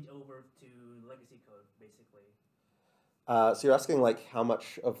change over to legacy code, basically? So you're asking like how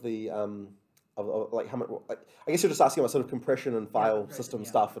much of the like how much? Like, I guess you're just asking about sort of compression and file system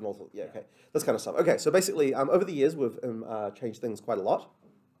stuff and all. Yeah, okay, this kind of stuff. Okay, so basically, over the years we've changed things quite a lot.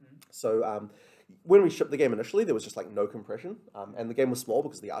 Mm-hmm. So when we shipped the game initially, there was just like no compression, and the game was small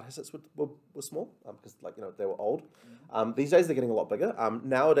because the art assets were small, because like, you know, they were old. Mm-hmm. These days they're getting a lot bigger.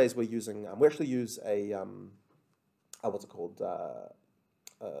 Nowadays we're using we actually use a what's it called,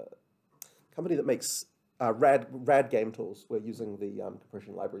 company that makes rad game tools. We're using the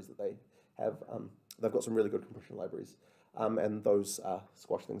compression libraries that they have. They've got some really good compression libraries, and those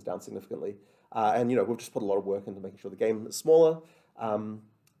squash things down significantly. And you know, we've just put a lot of work into making sure the game is smaller.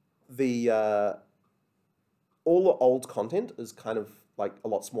 All the old content is kind of like a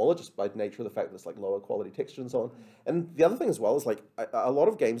lot smaller, just by nature of the fact that it's like lower quality texture and so on. And the other thing as well is like a lot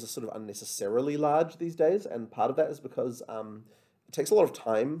of games are sort of unnecessarily large these days, and part of that is because it takes a lot of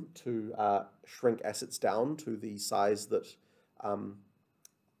time to shrink assets down to the size that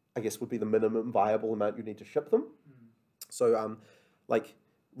I guess would be the minimum viable amount you need to ship them. So like,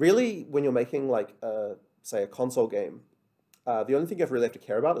 really, when you're making like say a console game, the only thing you really have to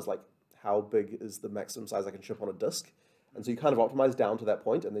care about is like, how big is the maximum size I can ship on a disk. And so you kind of optimize down to that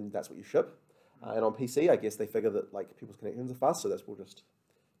point, and then that's what you ship. And on PC, I guess they figure that like people's connections are fast, so we'll just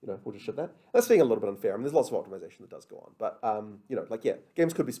ship that. That's being a little bit unfair. I mean, there's lots of optimization that does go on, but you know, like, yeah,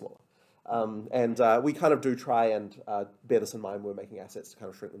 games could be smaller. We kind of do try and bear this in mind when we're making assets, to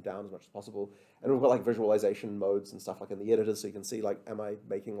kind of shrink them down as much as possible. And we've got like visualization modes and stuff like in the editors, so you can see like, am I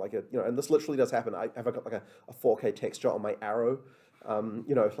making like a, you know, and this literally does happen. Have I got like a 4K texture on my arrow?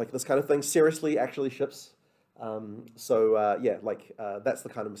 You know, like this kind of thing seriously actually ships. Yeah, like that's the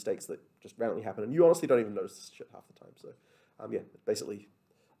kind of mistakes that just randomly happen, and you honestly don't even notice this shit half the time. So yeah, basically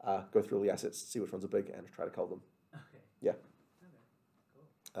go through all the assets, see which ones are big, and try to cull them. Okay. Yeah. Okay.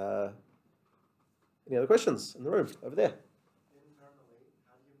 Cool. Any other questions in the room over there? Internally,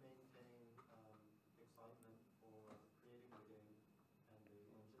 how do you maintain excitement for creating the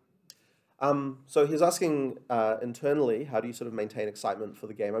game and the So he's asking internally, how do you sort of maintain excitement for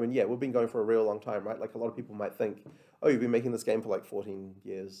the game? I mean, yeah, we've been going for a real long time, right? Like, a lot of people might think, oh, you've been making this game for like 14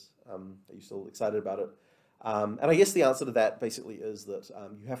 years. Are you still excited about it? And I guess the answer to that basically is that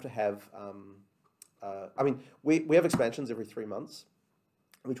you have to have, I mean, we have expansions every 3 months.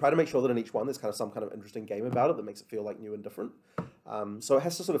 We try to make sure that in each one there's kind of some kind of interesting game about it that makes it feel like new and different. So it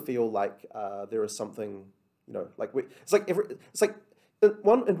has to sort of feel like there is something, you know, like it's like in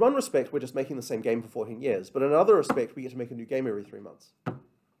one respect we're just making the same game for 14 years, but in another respect we get to make a new game every 3 months.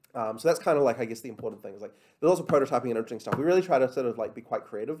 So that's kind of like, I guess, the important thing is like, there's also prototyping and interesting stuff. We really try to sort of like be quite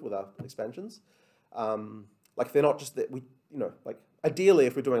creative with our expansions. Like they're not just that we, like ideally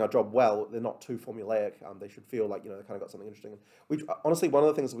if we're doing our job well, they're not too formulaic. They should feel like, they kind of got something interesting. We honestly, one of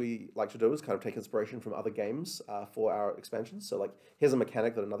the things we like to do is kind of take inspiration from other games for our expansions. So like, here's a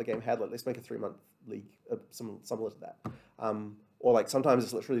mechanic that another game had, like let's make a 3-month league, similar to that. Or like sometimes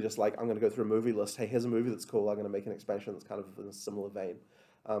it's literally just like, I'm going to go through a movie list. Hey, here's a movie that's cool. I'm going to make an expansion that's kind of in a similar vein.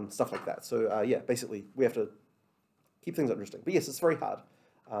 Stuff like that. So yeah, basically we have to keep things interesting. But yes, it's very hard,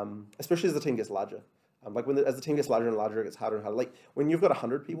 especially as the team gets larger. Like as the team gets larger and larger, it gets harder and harder. Like when you've got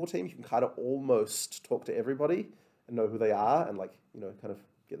 100 people team, you can kind of almost talk to everybody and know who they are and like, kind of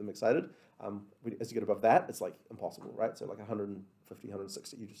get them excited. As you get above that, it's like impossible, right? So like 150,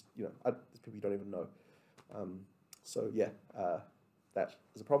 160, you just, there's people you don't even know. So yeah, that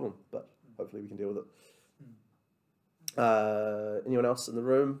is a problem, but hopefully we can deal with it. Anyone else in the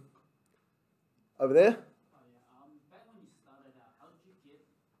room? Over there? Oh yeah. Back when you started out, how did you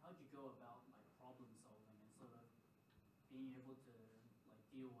go about like problem solving and sort of being able to like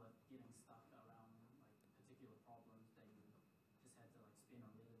deal with getting stuck around like particular problems that you just had to like spend a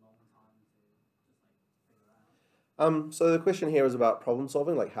really long time to just like figure out? So the question here is about problem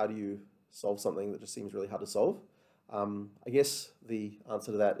solving, like how do you solve something that just seems really hard to solve? I guess the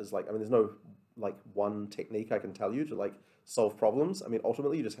answer to that is like, there's no like one technique I can tell you to like solve problems.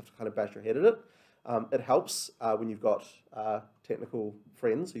 Ultimately you just have to kind of bash your head at it. It helps when you've got technical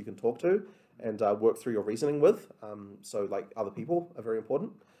friends who you can talk to and work through your reasoning with. So like other people are very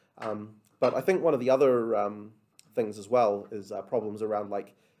important. But I think one of the other things as well is problems around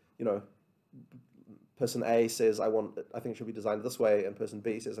like, person A says I think it should be designed this way, and person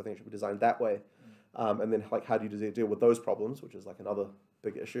B says I think it should be designed that way. And then like how do you deal with those problems, which is like another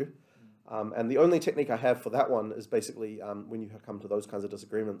big issue. And the only technique I have for that one is basically when you come to those kinds of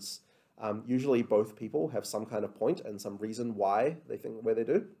disagreements, usually both people have some kind of point and some reason why they think the way they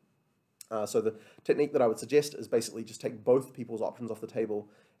do. So the technique that I would suggest is basically just take both people's options off the table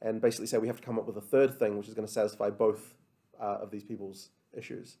and basically say we have to come up with a third thing which is going to satisfy both of these people's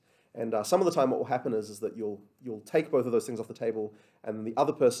issues. And some of the time what will happen is that you'll take both of those things off the table and then the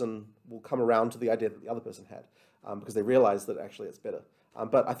other person will come around to the idea that the other person had because they realize that actually it's better.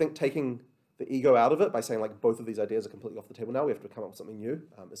 But I think taking the ego out of it by saying like both of these ideas are completely off the table now, we have to come up with something new,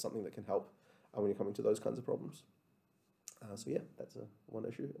 is something that can help when you're coming to those kinds of problems. So yeah, that's one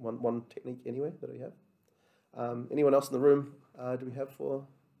issue, one technique anyway that I have. Anyone else in the room? Do we have for?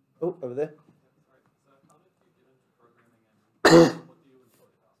 Oh, over there.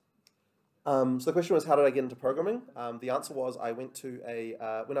 So the question was, how did I get into programming? The answer was I went to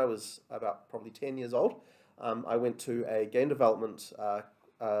when I was about probably 10 years old, I went to a game development,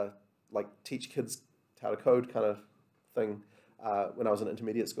 like teach kids how to code kind of thing when I was in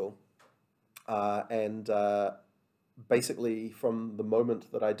intermediate school. And basically from the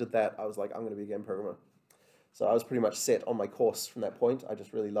moment that I did that, I was like, I'm going to be a game programmer. So I was pretty much set on my course from that point. I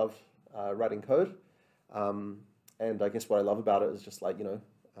just really loved writing code. And I guess what I love about it is just like, I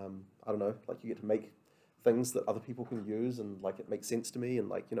don't know, like you get to make things that other people can use and like it makes sense to me and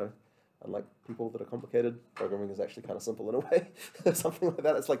like, unlike people that are complicated, programming is actually kind of simple in a way. Something like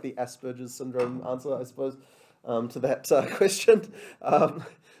that. It's like the Asperger's syndrome answer, I suppose, to that question.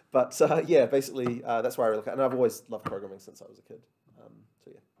 Yeah, basically that's why I really, and I've always loved programming since I was a kid. So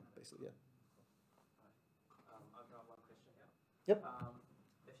yeah, basically, yeah. I've got one question here. Yep.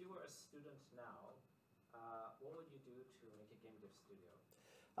 If you were a student now, what would you do to make a game dev studio?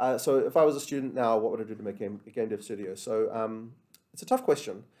 So if I was a student now, what would I do to make a game dev studio? So it's a tough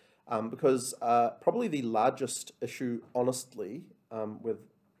question because probably the largest issue, honestly, with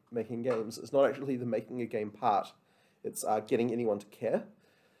making games is not actually the making a game part. It's getting anyone to care.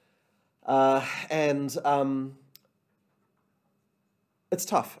 It's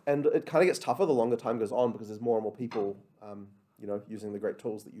tough, and it kind of gets tougher the longer time goes on because there's more and more people, using the great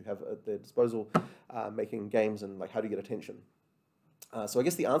tools that you have at their disposal, making games and like how do you get attention. So I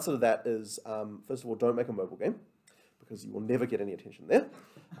guess the answer to that is, first of all, don't make a mobile game because you will never get any attention there.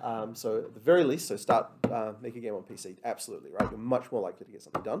 So at the very least, start make a game on PC. Absolutely, right? You're much more likely to get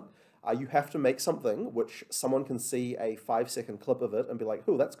something done. You have to make something which someone can see a 5-second clip of it and be like,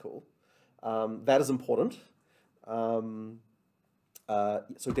 "Oh, that's cool." That is important. So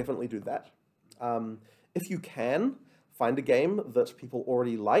definitely do that. If you can, find a game that people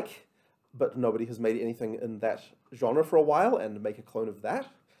already like, but nobody has made anything in that genre for a while, and make a clone of that.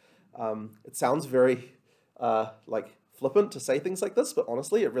 It sounds very like flippant to say things like this, but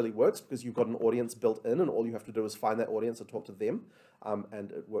honestly, it really works because you've got an audience built in, and all you have to do is find that audience and talk to them,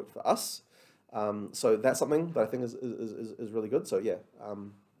 and it worked for us. So that's something that I think is really good. So yeah,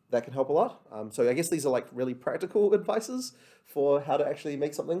 that can help a lot. So I guess these are like really practical advices for how to actually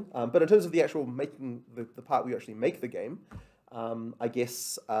make something. But in terms of the actual making, the part where you actually make the game, I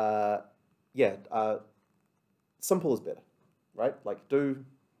guess, simple is better, right? Like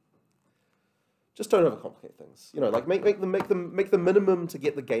just don't overcomplicate things. You know, like make the minimum to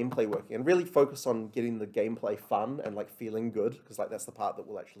get the gameplay working, and really focus on getting the gameplay fun and like feeling good, because like that's the part that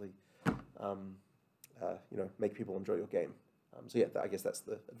will actually, make people enjoy your game. So yeah, I guess that's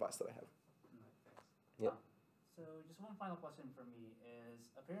the advice that I have. Yeah. So just one final question for me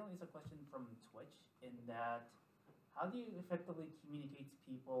is, apparently it's a question from Twitch, in that how do you effectively communicate to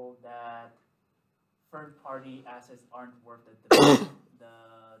people that third-party assets aren't worth the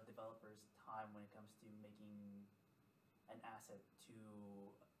developer's time when it comes to making an asset to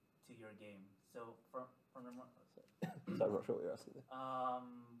your game? So from So I'm not sure what you're asking there.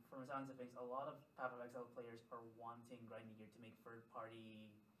 From the sounds of things, a lot of Path of Exile players are wanting grinding gear to make third-party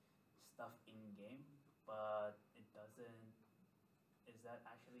stuff in-game, but it doesn't. Is that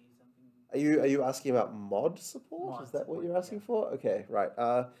actually something? Are you asking about mod support? Mod Is that what support, you're asking yeah. for? Okay, right.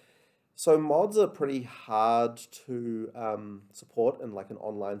 So mods are pretty hard to support in like an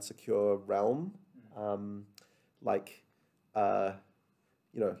online secure realm. Like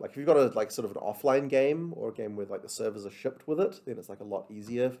if you've got a like sort of an offline game, or a game where like the servers are shipped with it, then it's like a lot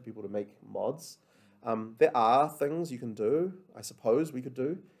easier for people to make mods. There are things you can do, I suppose we could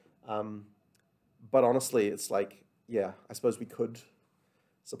do, but honestly, it's like, yeah, I suppose we could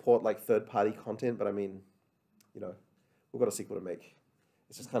support like third-party content, but I mean, we've got a sequel to make.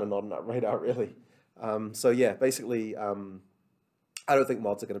 It's just kind of not on our radar, really. So yeah, basically, I don't think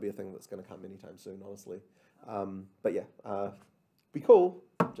mods are going to be a thing that's going to come anytime soon, honestly. But yeah, be cool,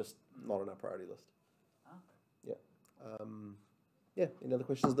 just not on our priority list. Okay. Yeah. Yeah. Any other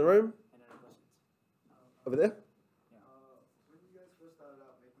questions in the room? Any other questions? Over there? When you guys first started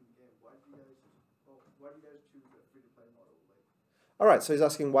out making the game, why did you guys choose the free-to-play model? All right, so he's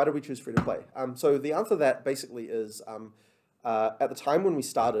asking, why did we choose free-to-play? So the answer to that basically is, at the time when we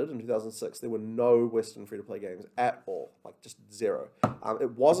started in 2006, there were no Western free-to-play games at all, like just zero.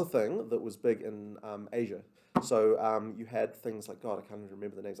 It was a thing that was big in Asia. So you had things like, God, I can't even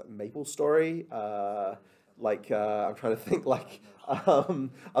remember the names, like Maple Story, I'm trying to think, like,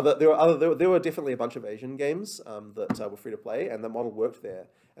 there were definitely a bunch of Asian games that were free to play, and the model worked there.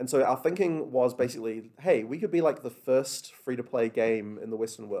 And so our thinking was basically, hey, we could be like the first free to play game in the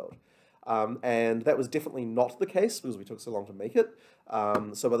Western world. And that was definitely not the case because we took so long to make it.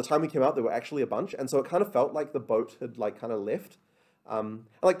 So by the time we came out, there were actually a bunch, and so it kind of felt like the boat had like kind of left. And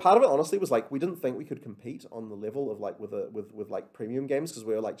like part of it, honestly, was like we didn't think we could compete on the level of like with like premium games, because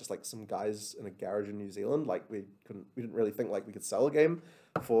we were like just like some guys in a garage in New Zealand. Like we didn't really think like we could sell a game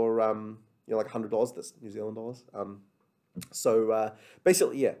for like $100. That's New Zealand dollars. So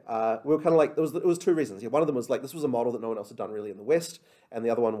basically, yeah, we were kind of like it was two reasons. Yeah, one of them was like this was a model that no one else had done really in the West, and the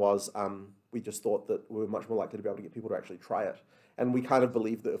other one was we just thought that we were much more likely to be able to get people to actually try it, and we kind of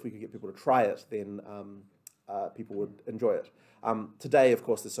believed that if we could get people to try it, then people would enjoy it. Today, of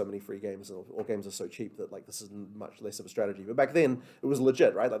course, there's so many free games, and all games are so cheap that like this is much less of a strategy. But back then, it was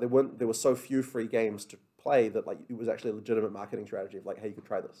legit, right? Like there were so few free games to play that like it was actually a legitimate marketing strategy of like, hey, you could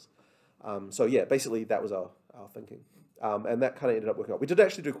try this. So yeah, basically that was our thinking, and that kind of ended up working out. We did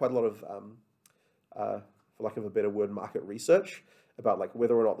actually do quite a lot of, for lack of a better word, market research about like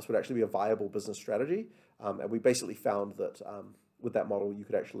whether or not this would actually be a viable business strategy, and we basically found that with that model, you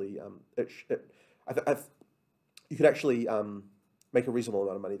could actually you could actually make a reasonable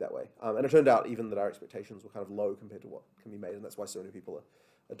amount of money that way. And it turned out even that our expectations were kind of low compared to what can be made, and that's why so many people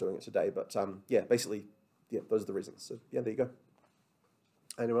are doing it today. But yeah, basically, yeah, those are the reasons. So yeah, there you go.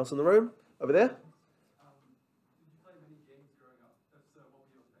 Anyone else in the room? Over there? Did you play many games growing up? What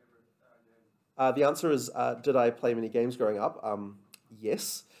were your favorite games? The answer is, did I play many games growing up?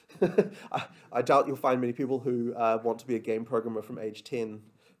 Yes. I doubt you'll find many people who want to be a game programmer from age 10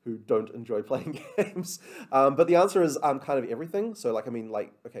 who don't enjoy playing games. But the answer is kind of everything. So like, I mean,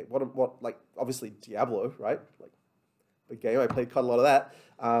 like, okay, what like, obviously Diablo, right? Like, big game, I played quite a lot of that.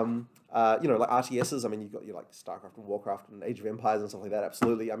 Like RTSs, I mean, you've got your like StarCraft and Warcraft and Age of Empires and stuff like that,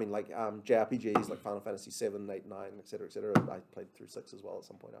 absolutely. I mean, like JRPGs, like Final Fantasy 7, 8, 9, etc., etc. I played through 6 as well at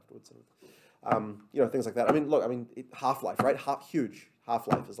some point afterwards. And, things like that. I mean, look, Half-Life, right? Huge.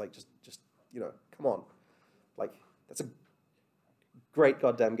 Half-Life is like just come on. Like, that's a great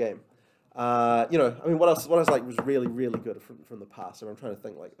goddamn game. What else like was really, really good from the past? I'm trying to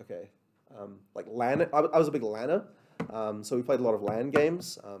think like, okay, like LAN, I was a big LANer, so we played a lot of LAN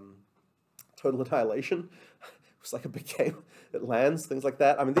games. Total Annihilation was like a big game at LANs, things like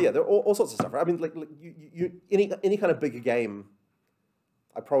that. I mean, yeah, there are all sorts of stuff, right? I mean, like you any kind of bigger game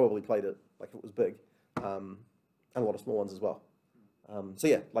I probably played it like if it was big, and a lot of small ones as well. So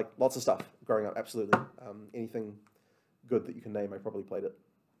yeah, like lots of stuff growing up, absolutely. Anything good that you can name, I probably played it.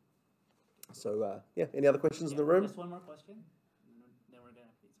 So yeah, any other questions in the room? Just one more question, then we're gonna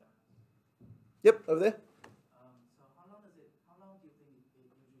please. Yep, over there. So how long do you think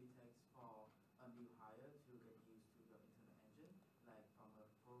it usually takes for a new hire to get used to your internet engine, like from a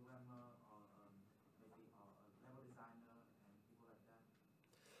programmer or maybe a level designer and people like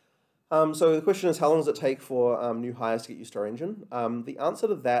that? So the question is, how long does it take for new hires to get used to our engine? The answer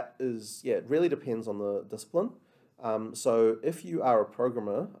to that is, yeah, it really depends on the discipline. So if you are a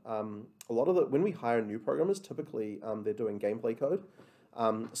programmer, a lot of when we hire new programmers, typically they're doing gameplay code.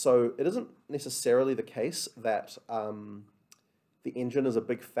 So it isn't necessarily the case that the engine is a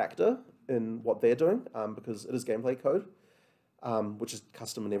big factor in what they're doing, because it is gameplay code, which is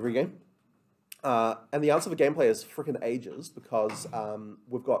custom in every game. And the answer for gameplay is freaking ages, because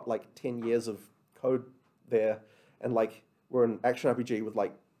we've got like 10 years of code there, and like we're an action RPG with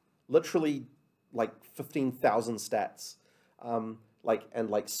like literally like 15,000 stats, and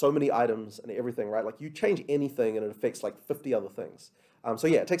so many items and everything, right? Like you change anything and it affects like 50 other things. So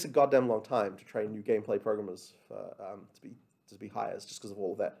yeah, it takes a goddamn long time to train new gameplay programmers for, to be hires, just because of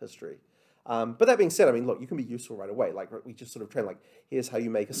all of that history. But that being said, I mean, look, you can be useful right away. Like we just sort of train, like, here's how you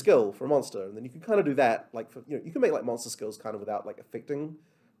make a skill for a monster, and then you can kind of do that, like, for, you can make like monster skills kind of without like affecting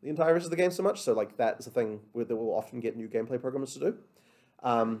the entire rest of the game so much. So like that is a thing that we'll often get new gameplay programmers to do.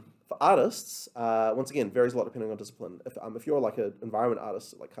 For artists, once again, varies a lot depending on discipline. If you're like an environment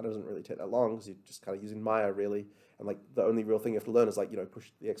artist, it like kind of doesn't really take that long, because you're just kind of using Maya really, and like the only real thing you have to learn is like,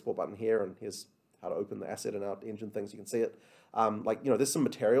 push the export button here, and here's how to open the asset and out engine things, you can see it. There's some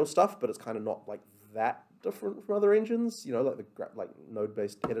material stuff, but it's kind of not like that different from other engines, like the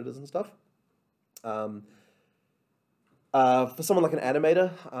node-based editors and stuff. For someone like an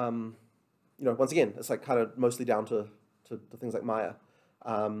animator, once again, it's like kind of mostly down to things like Maya.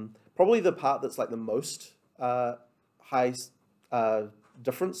 Probably the part that's like the most high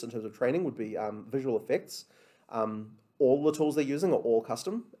difference in terms of training would be visual effects. All the tools they're using are all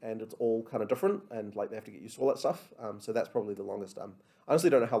custom, and it's all kind of different, and like they have to get used to all that stuff. So that's probably the longest. I honestly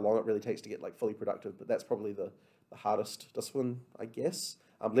don't know how long it really takes to get like fully productive, but that's probably the hardest discipline, I guess.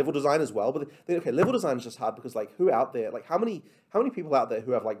 Level design as well, but okay, level design is just hard because like who out there, like how many people out there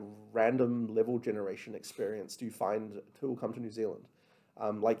who have like random level generation experience do you find who will come to New Zealand?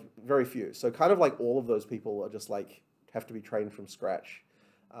 Like very few. So kind of like all of those people are just like have to be trained from scratch.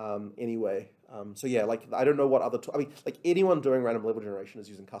 Anyway, so yeah, like I don't know what other like anyone doing random level generation is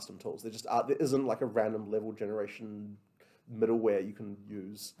using custom tools. There isn't like a random level generation middleware you can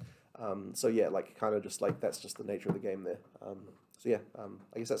use. So yeah, like kind of just like that's just the nature of the game there. So yeah,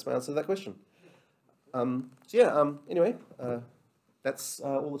 I guess that's my answer to that question. Anyway, that's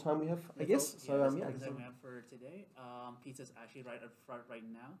all the time we have, I guess. So that's yeah, all the time we have for today. Pizza's actually right up front right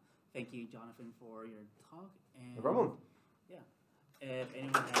now. Thank you, Jonathan, for your talk. And no problem. Yeah. If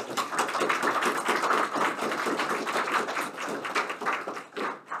anyone has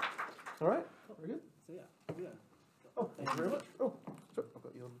All right, very good. So yeah. Oh, thank you very much. Oh, sure. I've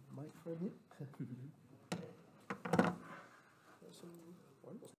got your microphone here.